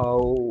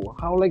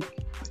like,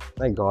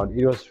 my God,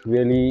 it was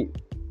really,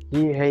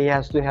 he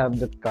has to have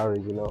that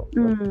courage.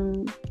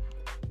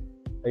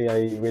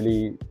 I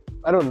really,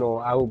 I don't know.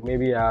 I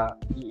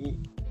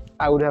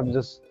would have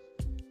just,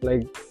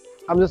 like,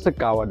 I'm just a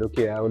coward.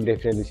 Okay, I would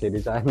definitely say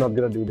this. I'm not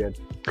gonna do that.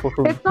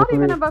 It's not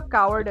even about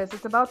cowardice.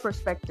 It's about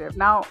perspective.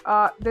 Now,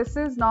 this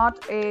is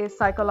not a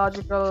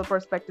psychological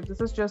perspective.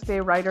 This is just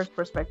a writer's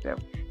perspective.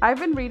 I've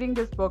been reading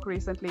this book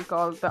recently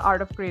called The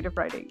Art of Creative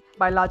Writing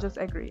by Lajas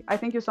Egri. I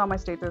think you saw my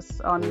status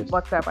on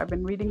WhatsApp. I've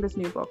been reading this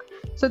new book.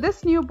 So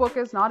this new book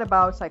is not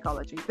about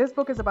psychology. This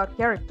book is about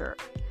character.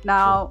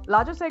 Now,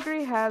 Lajas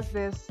Egri has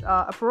this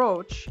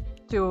approach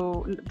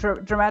to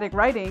dramatic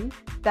writing,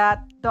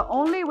 that the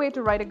only way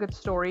to write a good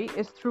story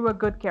is through a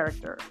good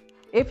character.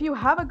 If you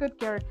have a good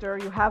character,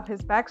 you have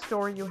his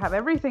backstory, you have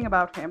everything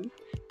about him,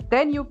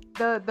 then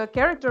the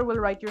character will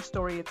write your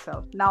story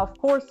itself. Now, of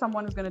course,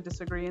 someone is going to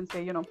disagree and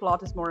say,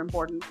 plot is more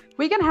important.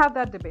 We can have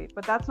that debate,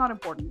 but that's not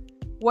important.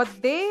 What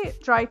they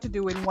try to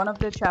do in one of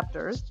the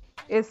chapters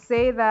is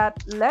say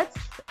that let's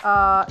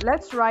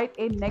write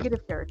a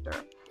negative character.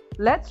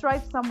 Let's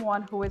write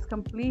someone who is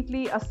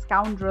completely a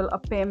scoundrel, a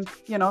pimp,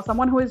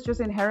 someone who is just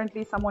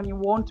inherently someone you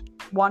won't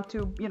want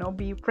to,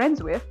 be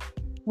friends with.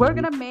 We're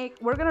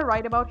gonna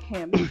write about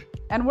him,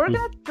 and we're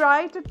gonna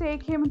try to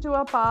take him to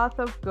a path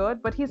of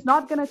good, but he's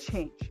not gonna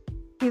change.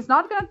 He's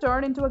not gonna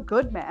turn into a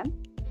good man,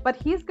 but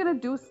he's gonna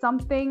do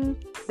something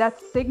that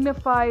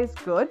signifies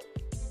good,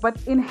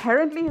 but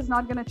inherently he's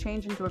not gonna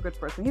change into a good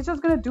person. He's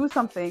just gonna do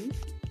something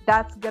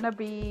that's gonna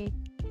be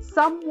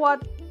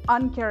somewhat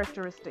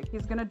uncharacteristic.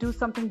 He's gonna do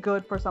something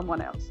good for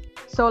someone else.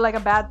 So like a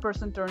bad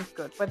person turns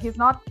good, but he's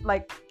not,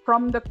 like,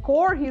 from the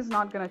core he's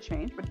not gonna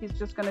change, but he's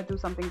just gonna do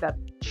something that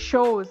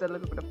shows a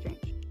little bit of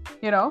change.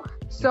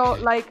 So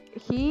Okay. like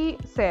he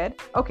said,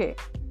 okay,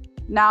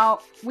 now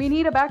we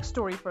need a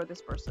backstory for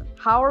this person.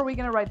 How are we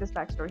gonna write this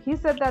backstory? He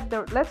said that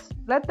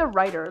let the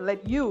writer,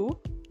 let you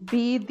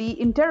be the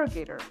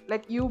interrogator,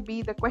 let you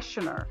be the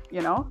questioner.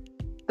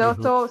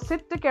 So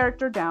sit the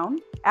character down,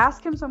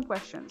 ask him some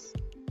questions.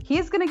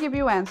 He's going to give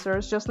you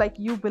answers just like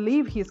you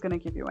believe he's going to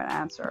give you an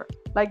answer.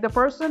 Like the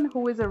person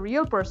who is a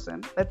real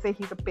person, let's say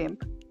he's a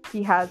pimp,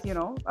 he has,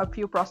 a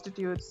few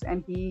prostitutes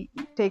and he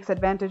takes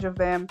advantage of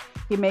them,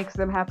 he makes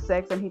them have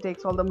sex and he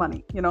takes all the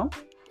money,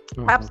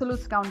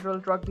 Absolute scoundrel,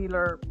 drug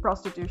dealer,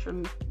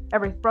 prostitutioner,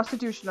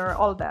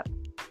 all that.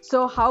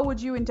 So how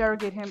would you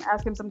interrogate him,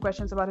 ask him some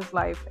questions about his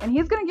life? And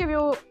he's going to give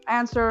you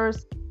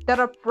answers that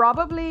are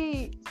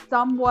probably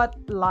somewhat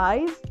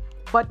lies,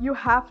 but you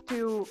have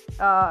to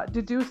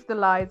deduce the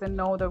lies and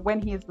know that when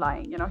he's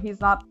lying, he's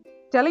not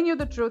telling you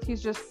the truth,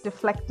 he's just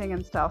deflecting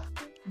and stuff.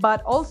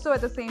 But also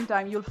at the same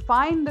time, you'll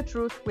find the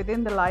truth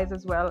within the lies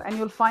as well, and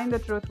you'll find the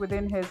truth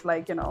within his,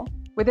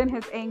 within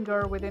his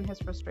anger, within his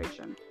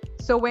frustration.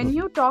 So when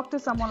you talk to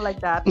someone like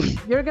that,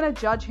 you're going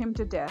to judge him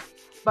to death.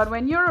 But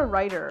when you're a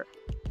writer,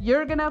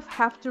 you're going to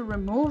have to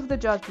remove the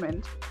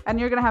judgment, and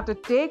you're going to have to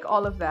take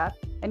all of that,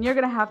 and you're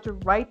going to have to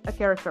write a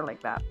character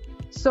like that.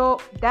 So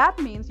that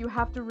means you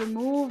have to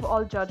remove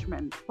all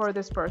judgment for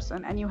this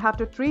person, and you have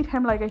to treat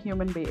him like a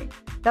human being.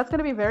 That's going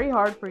to be very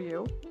hard for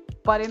you.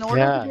 But in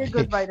order to be a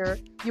good writer,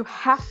 you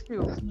have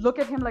to look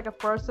at him like a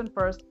person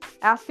first,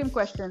 ask him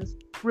questions,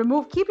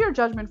 keep your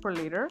judgment for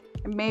later.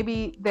 And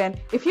maybe then,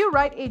 if you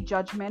write a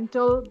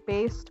judgmental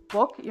based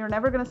book, you're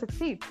never going to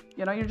succeed.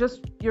 You're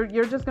just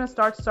going to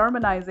start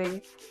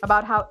sermonizing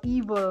about how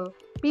evil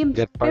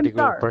that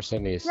particular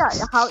person is. Yeah,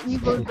 how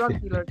evil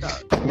drug dealers are.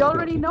 We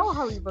already know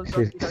how evil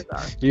drug dealers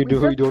are. You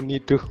don't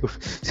need to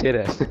say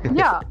that.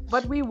 Yeah,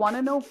 but we want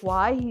to know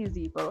why he is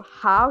evil,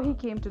 how he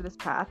came to this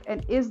path,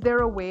 and is there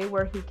a way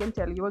where he can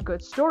tell you a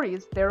good story?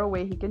 Is there a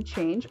way he can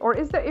change? Or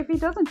is there, if he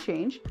doesn't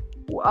change,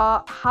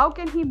 how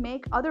can he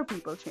make other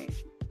people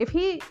change? If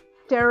he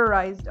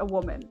terrorized a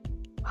woman,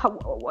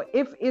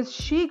 is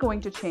she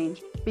going to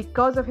change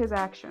because of his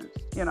actions?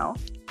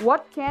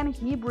 What can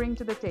he bring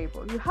to the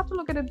table? You have to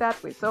look at it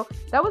that way. So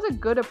that was a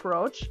good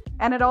approach,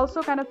 and it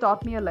also kind of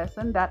taught me a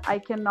lesson that I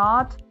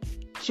cannot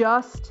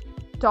just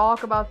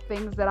talk about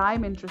things that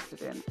I'm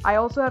interested in. I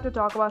also have to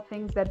talk about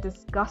things that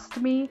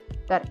disgust me,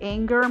 that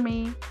anger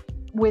me,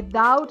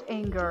 without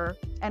anger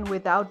and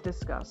without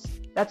disgust.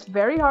 That's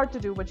very hard to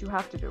do, but you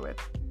have to do it,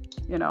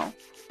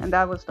 and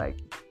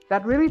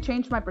that really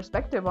changed my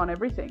perspective on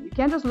everything. You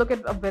can't just look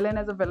at a villain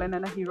as a villain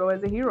and a hero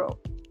as a hero,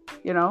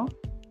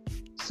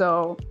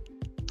 So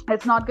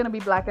it's not going to be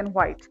black and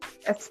white,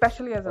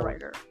 especially as a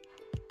writer.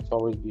 It's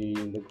always be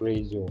in the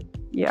gray zone.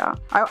 Yeah.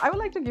 I would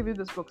like to give you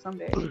this book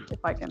someday, if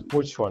I can.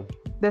 Which one?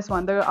 This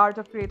one, The Art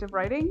of Creative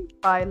Writing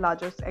by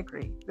Lajas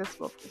Egri. This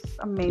book is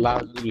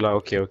amazing.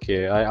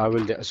 Okay. I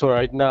will. So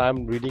right now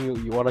I'm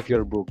reading one of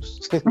your books,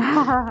 The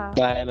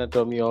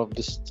Anatomy of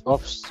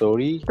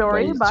Story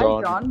by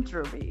John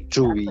Truby. That's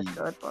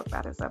a good book.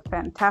 That is a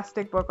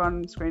fantastic book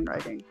on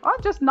screenwriting. Or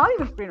just not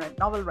even screenwriting,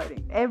 novel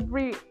writing.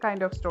 Every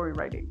kind of story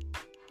writing.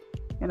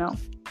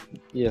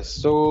 Yes.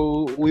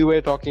 So we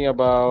were talking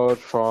about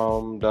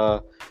from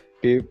the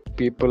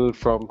people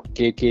from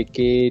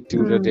KKK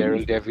to the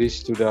Daryl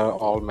Davis to the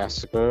All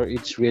Massacre.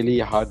 It's really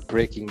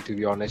heartbreaking, to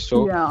be honest.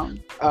 So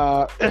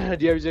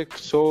there is a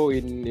show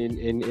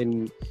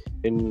in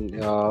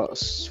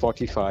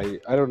Spotify.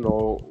 I don't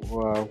know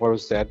what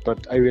was that,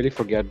 but I really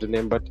forget the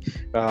name. But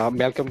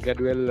Malcolm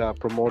Gladwell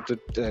promoted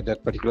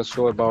that particular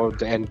show about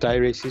the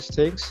anti-racist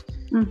things.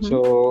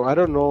 So I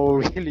don't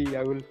know really.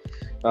 I will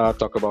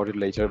talk about it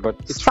later, but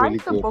it's really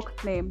good. Cite the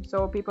book name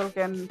so people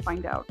can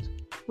find out.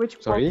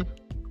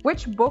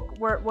 Which book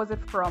was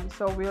it from,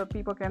 so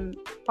people can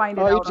find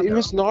it out? It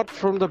was not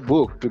from the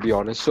book, to be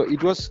honest. So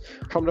it was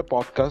from the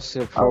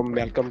podcast from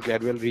Malcolm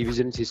Gladwell,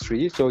 Revisionist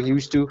History. So he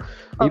used to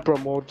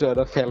promote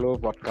the fellow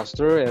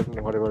podcaster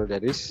and whatever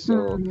that is.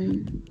 So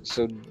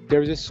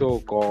there is a show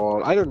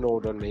called, I don't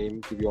know the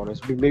name, to be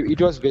honest. Maybe it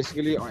was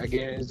basically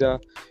against the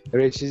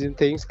racism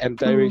things,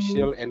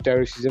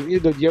 anti-racism.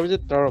 There was a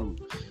term.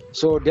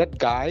 So that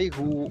guy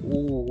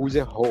who is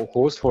a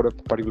host for a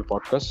particular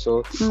podcast,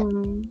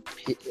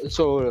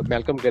 so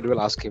Malcolm Gladwell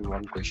asked him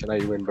one question. I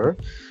remember,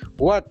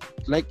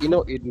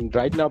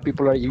 right now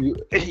people are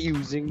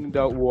using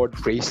the word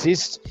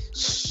racist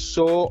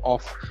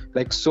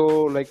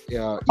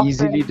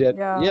easily that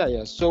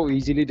so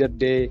easily that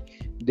they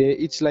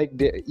it's like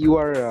you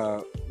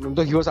are.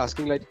 He was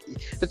asking that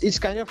it's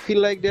kind of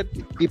feel like that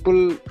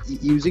people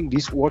using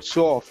this word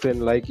so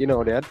often,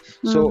 that.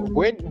 So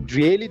when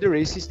really the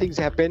racist things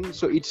happen,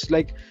 so it's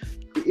like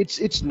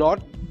it's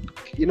not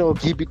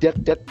give it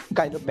that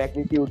kind of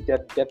magnitude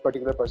that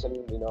particular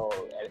person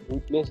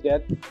witness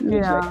that.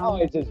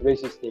 It's just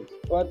racist things.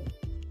 But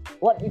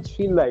what it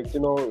feel like,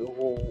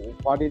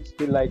 what it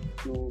feel like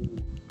to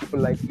people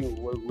like you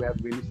who have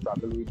really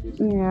struggled with this.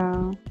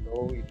 So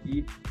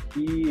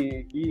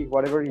he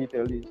whatever he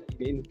tells is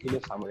in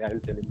a summary. I will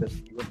tell him this.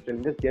 He was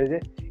telling this.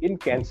 In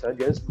cancer,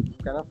 there's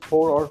kind of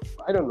 4 or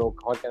I don't know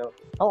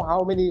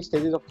how many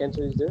stages of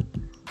cancer is there.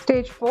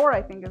 Stage 4,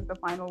 I think, is the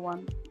final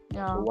one.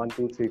 Yeah. So 1,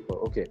 2, 3, 4.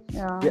 Okay.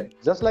 Yeah.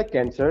 Just like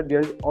cancer,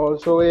 there's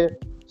also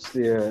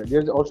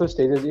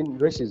stages in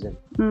racism.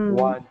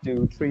 1,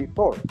 2, 3,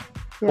 4.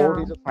 4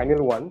 is the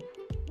final one.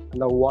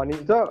 Now 1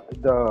 is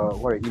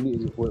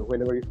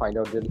whenever you find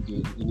out the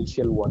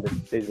initial one, the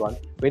stage 1.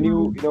 When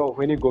you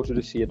when you go to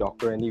see a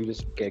doctor and you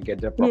just get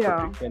the proper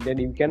treatment, then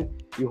you can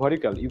be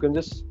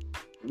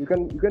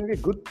a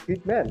good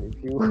fit man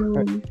if you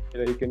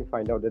you can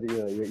find out that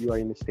you are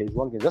in a stage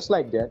 1. Just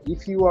like that,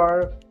 if you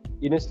are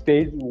in a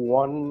stage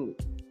 1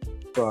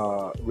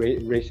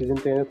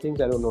 racism kind of things,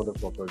 I don't know the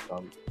proper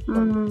term.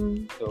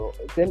 So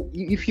then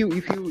if you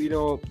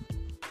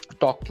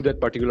talk to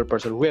that particular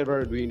person,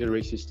 whoever doing the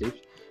racist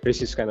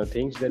kind of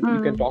things, then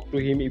you can talk to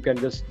him. You can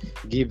just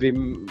give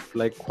him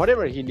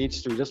whatever he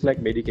needs to, just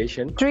like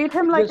medication. Treat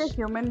him like a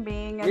human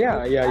being.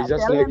 And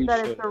Just tell like him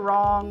that it's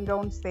wrong.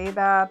 Don't say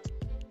that.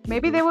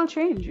 maybe they will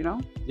change,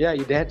 Yeah,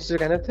 that's the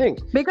kind of thing.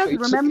 Because So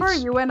remember,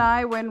 you and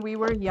I, when we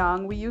were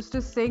young, we used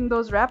to sing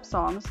those rap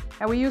songs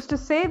and we used to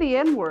say the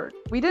N word.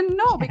 We didn't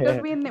know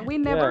because we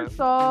never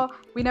yeah,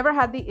 we never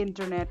had the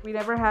internet. We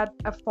never had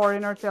a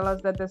foreigner tell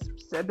us that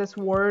this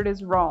word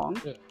is wrong.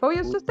 yeah. But we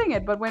used We, to sing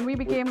it. But when we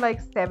we, became like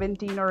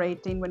 17 or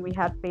 18, when we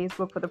had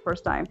Facebook for the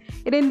first time,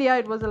 in India,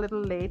 it was a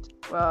little late.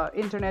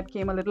 Internet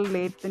came a little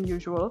late than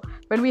usual.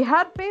 When we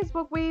had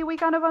Facebook, we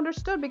kind of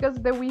understood because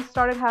then we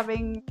started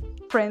having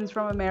friends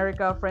from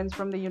America, friends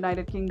from the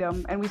United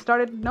Kingdom, and we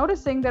started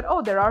noticing that,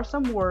 oh, there are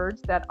some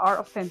words that are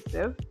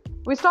offensive.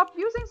 We stopped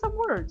using some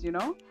words,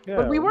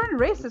 but we yeah, weren't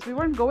racist. We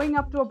weren't going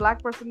up to a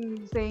black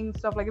person saying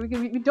stuff like,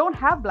 we don't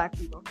have black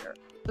people here.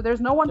 So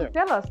there's no one to yeah.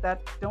 tell us that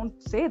don't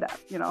say that.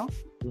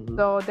 Hmm.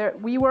 So there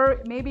we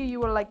were, maybe you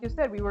were, like you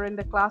said, we were in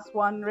the class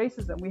 1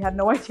 racism. We had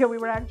no idea we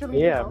were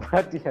actually, Yeah,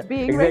 but yeah,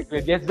 being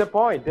exactly. racist. That's the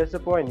point. That's the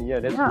point. Yeah,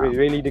 that's Yeah.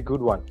 really the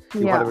good one.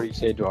 Yeah. Whatever you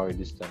say to our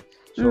this time.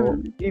 So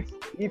Mm.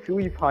 if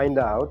we find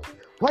out,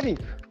 what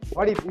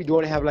if we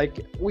don't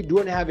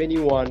have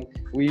anyone,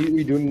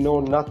 we don't know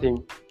nothing,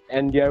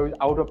 and there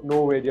out of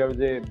nowhere there was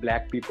a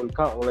black people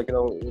come, like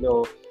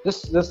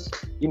just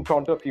in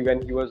front of you,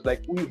 and he was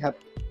like, we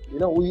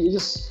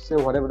just say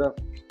whatever the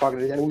fuck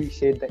it is, and we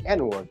said the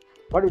N word.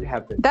 What would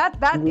happen? That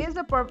You would- is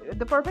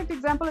the perfect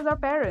example is our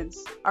parents.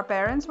 Our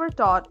parents were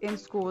taught in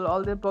school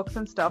all the books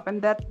and stuff,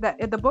 and that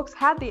the books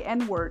had the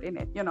N word in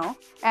it,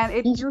 and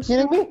it He's used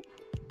kidding to. me?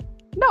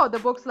 No, the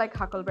books like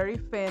Huckleberry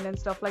Finn and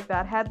stuff like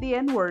that had the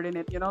N word in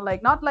it,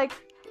 like not like.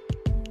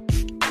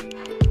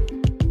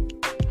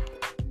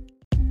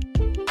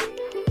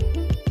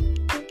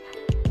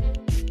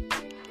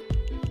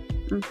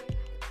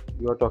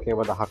 You are talking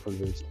about the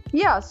Huckleberry.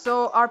 Yeah,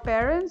 so our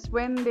parents,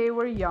 when they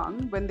were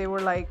young, when they were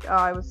like,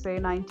 I would say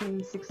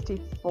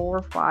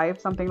 1964,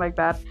 5, something like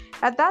that,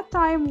 at that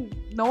time,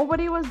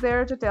 nobody was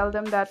there to tell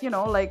them that,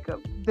 like,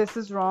 this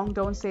is wrong,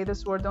 don't say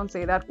this word, don't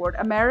say that word.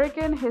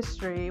 American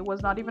history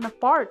was not even a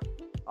part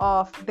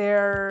of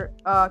their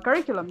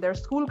curriculum, their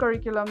school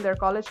curriculum, their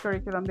college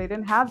curriculum. They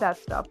didn't have that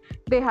stuff.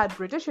 They had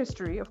British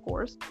history, of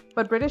course,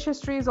 but British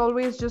history is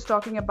always just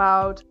talking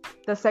about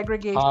the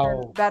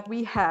segregation that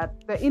we had,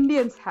 the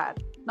Indians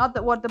had, not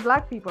what the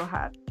black people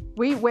had.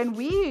 When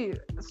we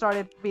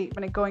started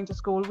going to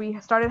school, we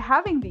started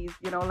having these,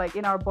 like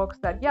in our books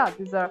that, yeah,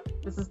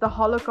 this is the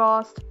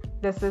Holocaust,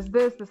 this is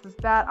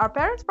that. Our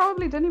parents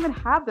probably didn't even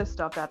have this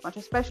stuff that much,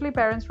 especially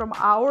parents from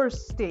our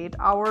state,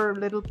 our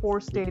little poor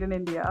state in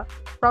India,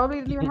 probably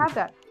didn't even have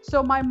that.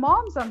 So my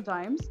mom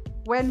sometimes,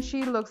 when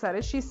she looks at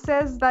it, she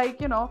says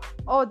like,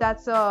 oh,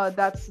 that's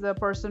the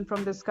person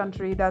from this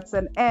country, that's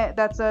the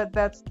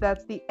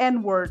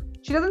N word.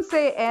 She doesn't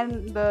say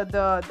N,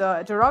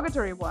 the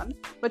derogatory one,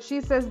 but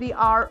she says the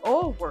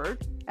RO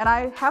word. And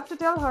I have to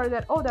tell her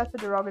that, oh, that's a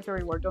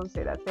derogatory word. Don't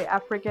say that. Say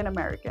African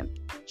American.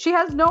 She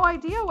has no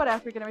idea what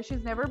African American.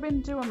 She's never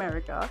been to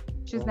America.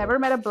 She's never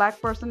met a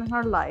black person in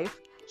her life.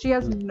 She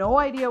has no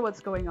idea what's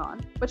going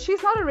on. But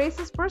she's not a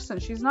racist person.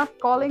 She's not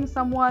calling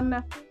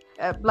someone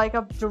like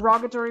a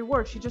derogatory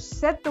word. She just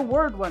said the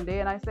word one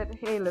day, and I said,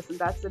 hey, listen,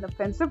 that's an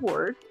offensive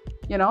word.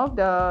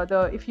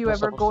 If you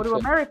ever go to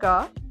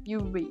America,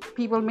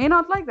 people may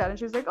not like that. And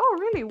she's like, oh,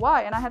 really?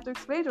 Why? And I had to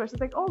explain to her. She's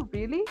like, oh,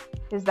 really?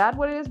 Is that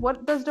what it is?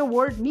 What does the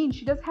word mean?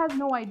 She just has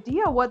no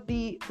idea what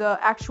the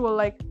actual,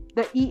 like,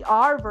 the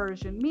ER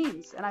version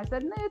means. And I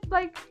said, no, it's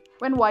like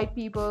when white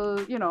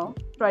people,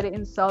 try to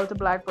insult a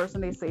black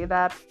person, they say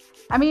that.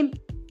 I mean,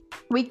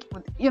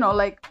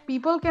 like,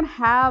 people can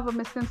have a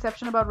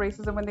misconception about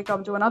racism when they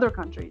come to another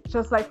country.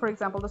 Just like, for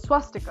example, the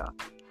swastika.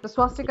 The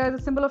swastika is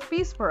a symbol of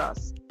peace for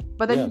us.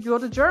 But then you go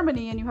to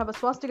Germany and you have a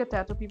swastika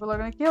tattoo, people are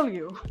going to kill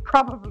you,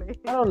 probably.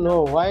 I don't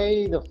know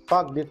why the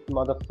fuck this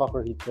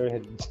motherfucker hit her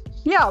head.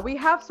 Yeah, we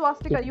have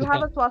swastika. You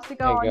have a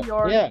swastika on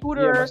your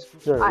scooter.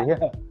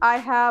 I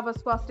have a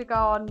swastika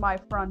on my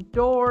front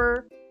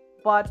door.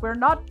 But we're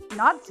not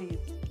Nazis.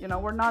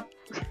 We're not.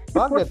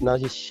 Fuck that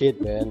Nazi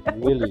shit, man.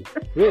 Really.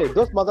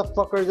 Those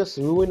motherfuckers just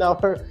ruin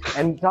our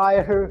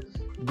entire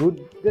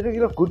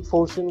good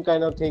fortune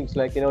kind of things.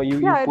 Like,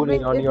 you put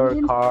it on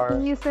your car.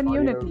 Peace and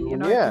unity,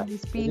 Yeah.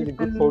 Peace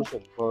Good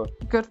fortune for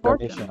good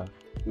fortune. Ganesha.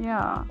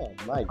 Yeah. Oh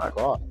my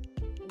god.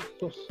 I'm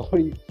so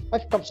sorry.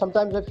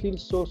 Sometimes I feel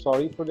so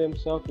sorry for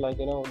themselves, like,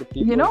 the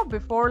people.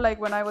 Before, like,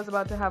 when I was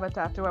about to have a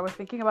tattoo, I was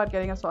thinking about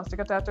getting a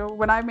swastika tattoo.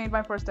 When I made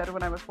my first tattoo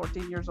when I was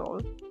 14 years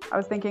old, I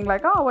was thinking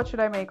like, oh, what should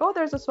I make? Oh,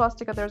 there's a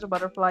swastika, there's a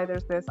butterfly,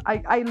 there's this.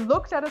 I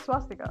looked at a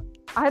swastika.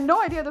 I had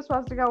no idea the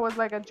swastika was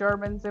like a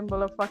German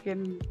symbol of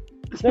fucking.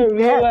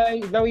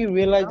 Now you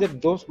realize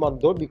that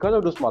because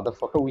of those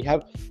motherfuckers,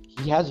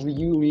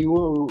 you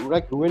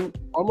ruined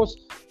almost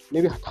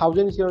maybe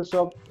thousands years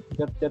of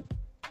that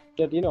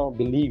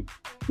believe.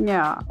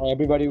 Yeah.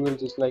 Everybody will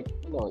just like,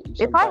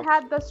 if I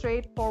had the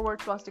straightforward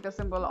swastika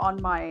symbol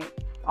on my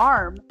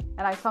arm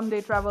and I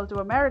someday travel to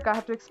America, I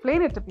have to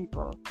explain it to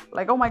people.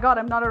 Like, oh my god,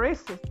 I'm not a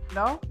racist,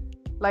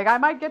 like I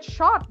might get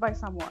shot by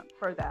someone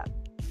for that.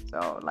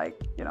 So like,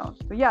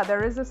 so yeah,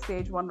 there is a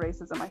stage 1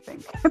 racism, I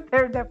think.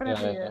 There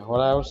definitely is. When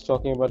I was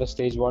talking about the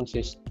stage 1,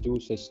 stage 2,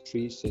 stage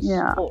 3, stage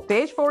Yeah. 4.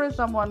 Stage 4 is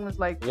someone who's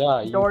like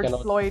Yeah, you George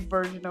cannot. Floyd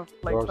version of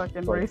like George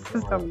fucking Floyd,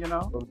 racism,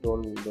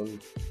 Don't.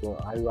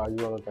 I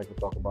want to try to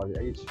talk about it.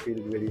 It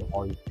feels very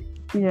horrific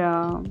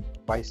Yeah.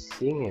 by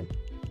seeing him.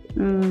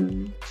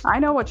 I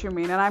know what you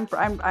mean, and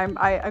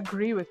I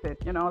agree with it.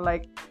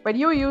 Like when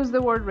you use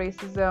the word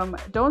racism,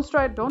 don't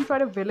try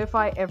to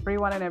vilify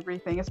everyone and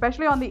everything,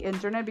 especially on the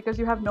internet, because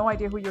you have no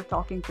idea who you're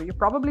talking to.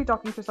 You're probably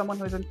talking to someone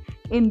who is an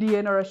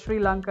Indian or a Sri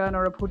Lankan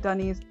or a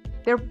Bhutanese.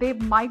 They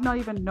might not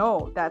even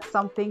know that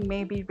something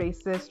may be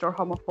racist or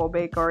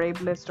homophobic or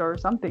ableist or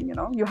something.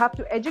 You have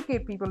to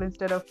educate people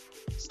instead of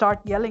start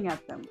yelling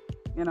at them.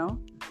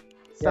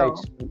 So.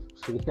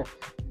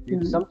 Yeah,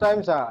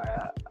 sometimes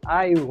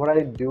what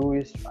I do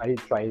is I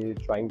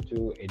trying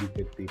to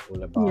educate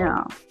people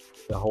about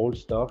the whole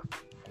stuff.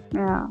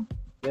 Yeah.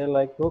 They're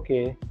like,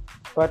 okay,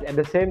 but at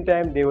the same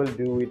time they will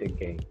do it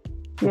again.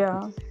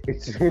 Yeah.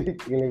 It's really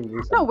killing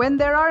me. No, when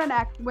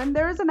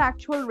there is an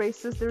actual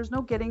racist, there's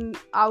no getting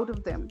out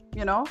of them.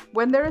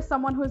 When there is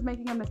someone who is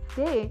making a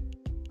mistake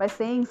by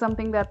saying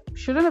something that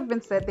shouldn't have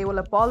been said, they will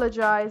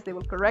apologize, they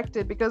will correct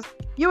it, because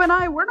you and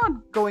I, we're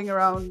not going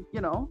around,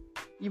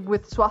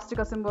 with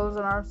swastika symbols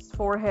on our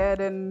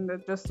forehead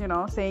and just,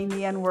 saying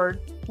the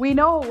N-word. We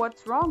know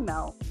what's wrong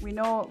now. We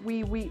know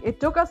it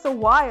took us a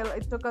while.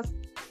 It took us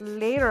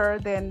later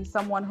than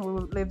someone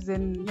who lives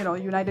in,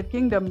 United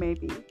Kingdom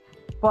maybe.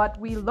 But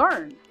we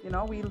learn,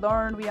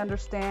 we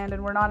understand,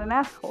 and we're not an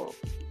asshole,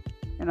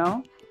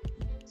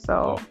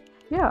 So,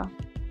 yeah.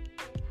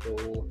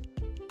 So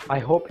I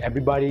hope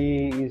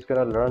everybody is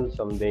gonna learn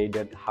someday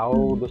that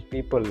how those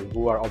people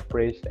who are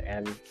oppressed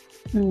and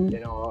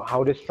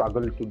how they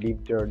struggle to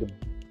live their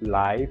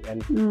life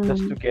and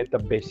just to get the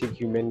basic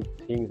human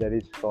things that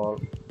is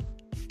called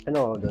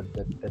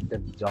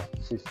the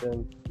justice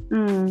system.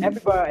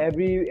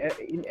 Every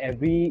in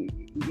every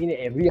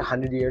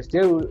 100 years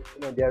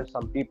there are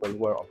some people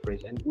who are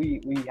oppressed, and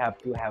we have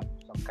to have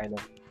some kind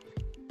of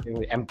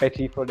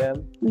empathy for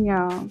them.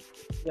 Yeah,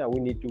 we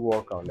need to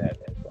work on that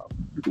as well.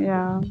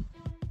 Yeah.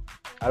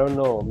 I don't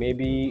know,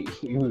 maybe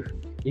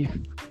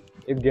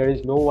if there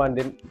is no one,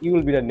 then you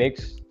will be the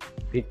next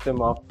victim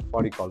of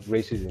what you call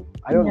racism.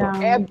 I don't know.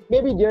 And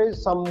maybe there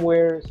is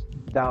somewhere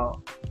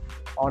down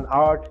on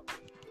earth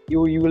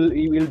you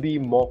will be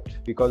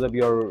mocked because of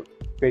your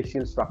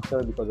facial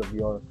structure, because of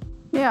your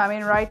I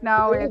mean, right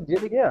now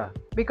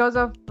because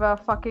of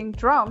fucking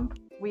Trump,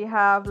 we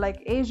have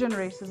like Asian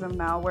racism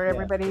now, where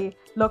everybody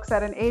looks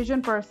at an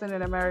Asian person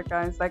in America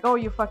and it's like, oh,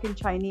 you fucking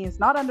Chinese,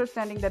 not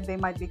understanding that they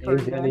might be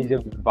Korean. Asian is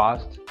a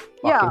vast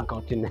fucking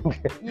continent.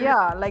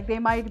 Like they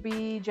might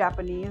be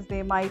Japanese,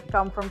 they might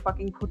come from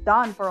fucking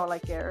Bhutan for all I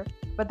care,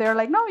 but they're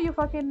like, no, you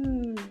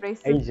fucking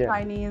racist Asian.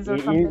 Chinese or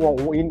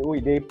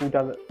something. They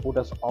put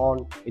us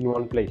on in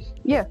one place.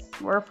 Yes,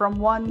 we're from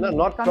one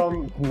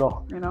country.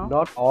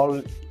 Not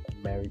all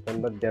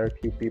American, but there are a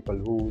few people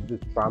who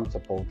just Trump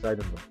supports. I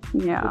don't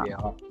know. Yeah.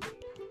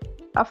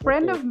 A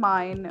friend of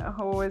mine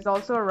who is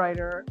also a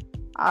writer,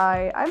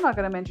 I'm not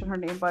gonna mention her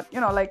name, but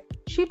like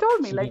she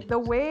told me like the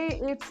way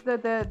it's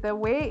the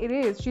way it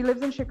is. She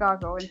lives in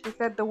Chicago, and she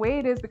said the way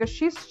it is, because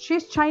she's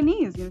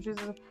Chinese.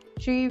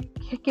 She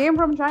came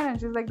from China, and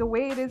she's like, the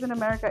way it is in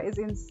America is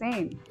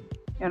insane.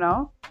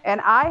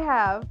 And I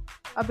have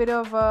a bit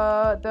of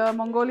the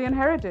Mongolian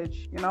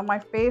heritage. My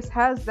face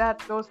has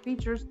those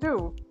features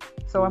too.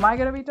 So am I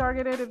gonna be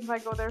targeted if I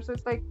go there? So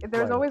it's like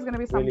there's always gonna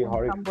be some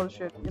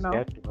bullshit,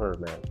 Scared to her,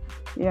 man.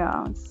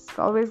 Yeah, it's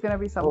always gonna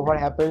be something. So what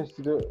happens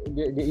to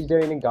is there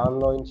any gun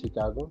law in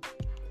Chicago?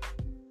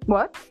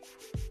 What?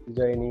 Is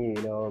there any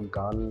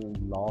gun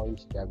law in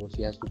Chicago?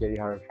 She has to carry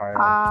her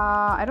firearm.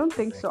 I don't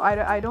think so. I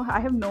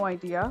have no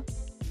idea.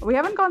 We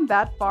haven't gone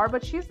that far,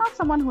 but she's not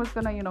someone who's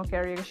gonna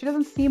carry it. She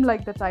doesn't seem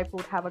like the type who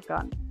would have a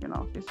gun.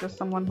 She's just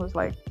someone who's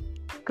like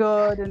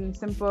good and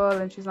simple,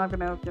 and she's not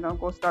gonna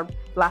go start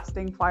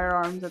blasting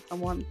firearms at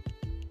someone.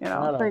 No,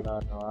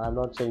 I'm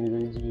not saying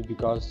it easily,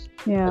 because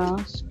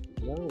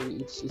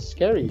it's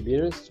scary.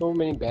 There is so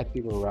many bad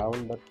people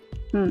around, but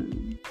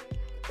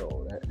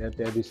so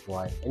that is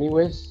why.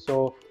 Anyways,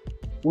 so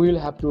we'll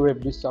have to wrap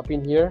this up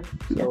in here.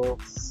 So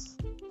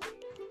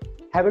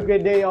have a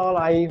great day, all.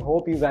 I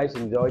hope you guys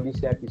enjoyed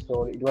this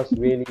episode. It was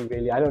really,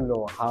 really, I don't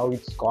know how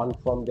it's gone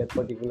from that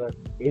particular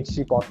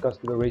HC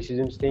podcast to the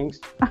racism things.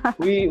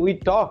 we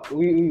talk,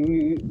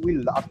 we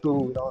love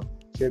to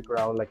chirp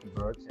around like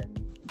birds, and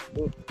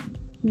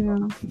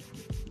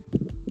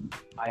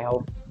I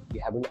hope we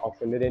haven't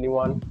offended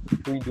anyone.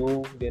 If we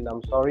do, then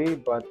I'm sorry,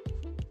 but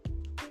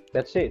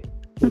that's it.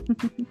 So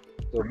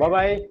bye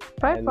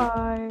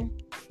bye.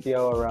 See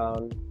you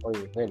around,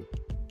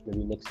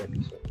 maybe next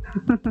episode.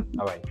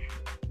 Bye bye.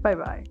 Bye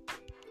bye.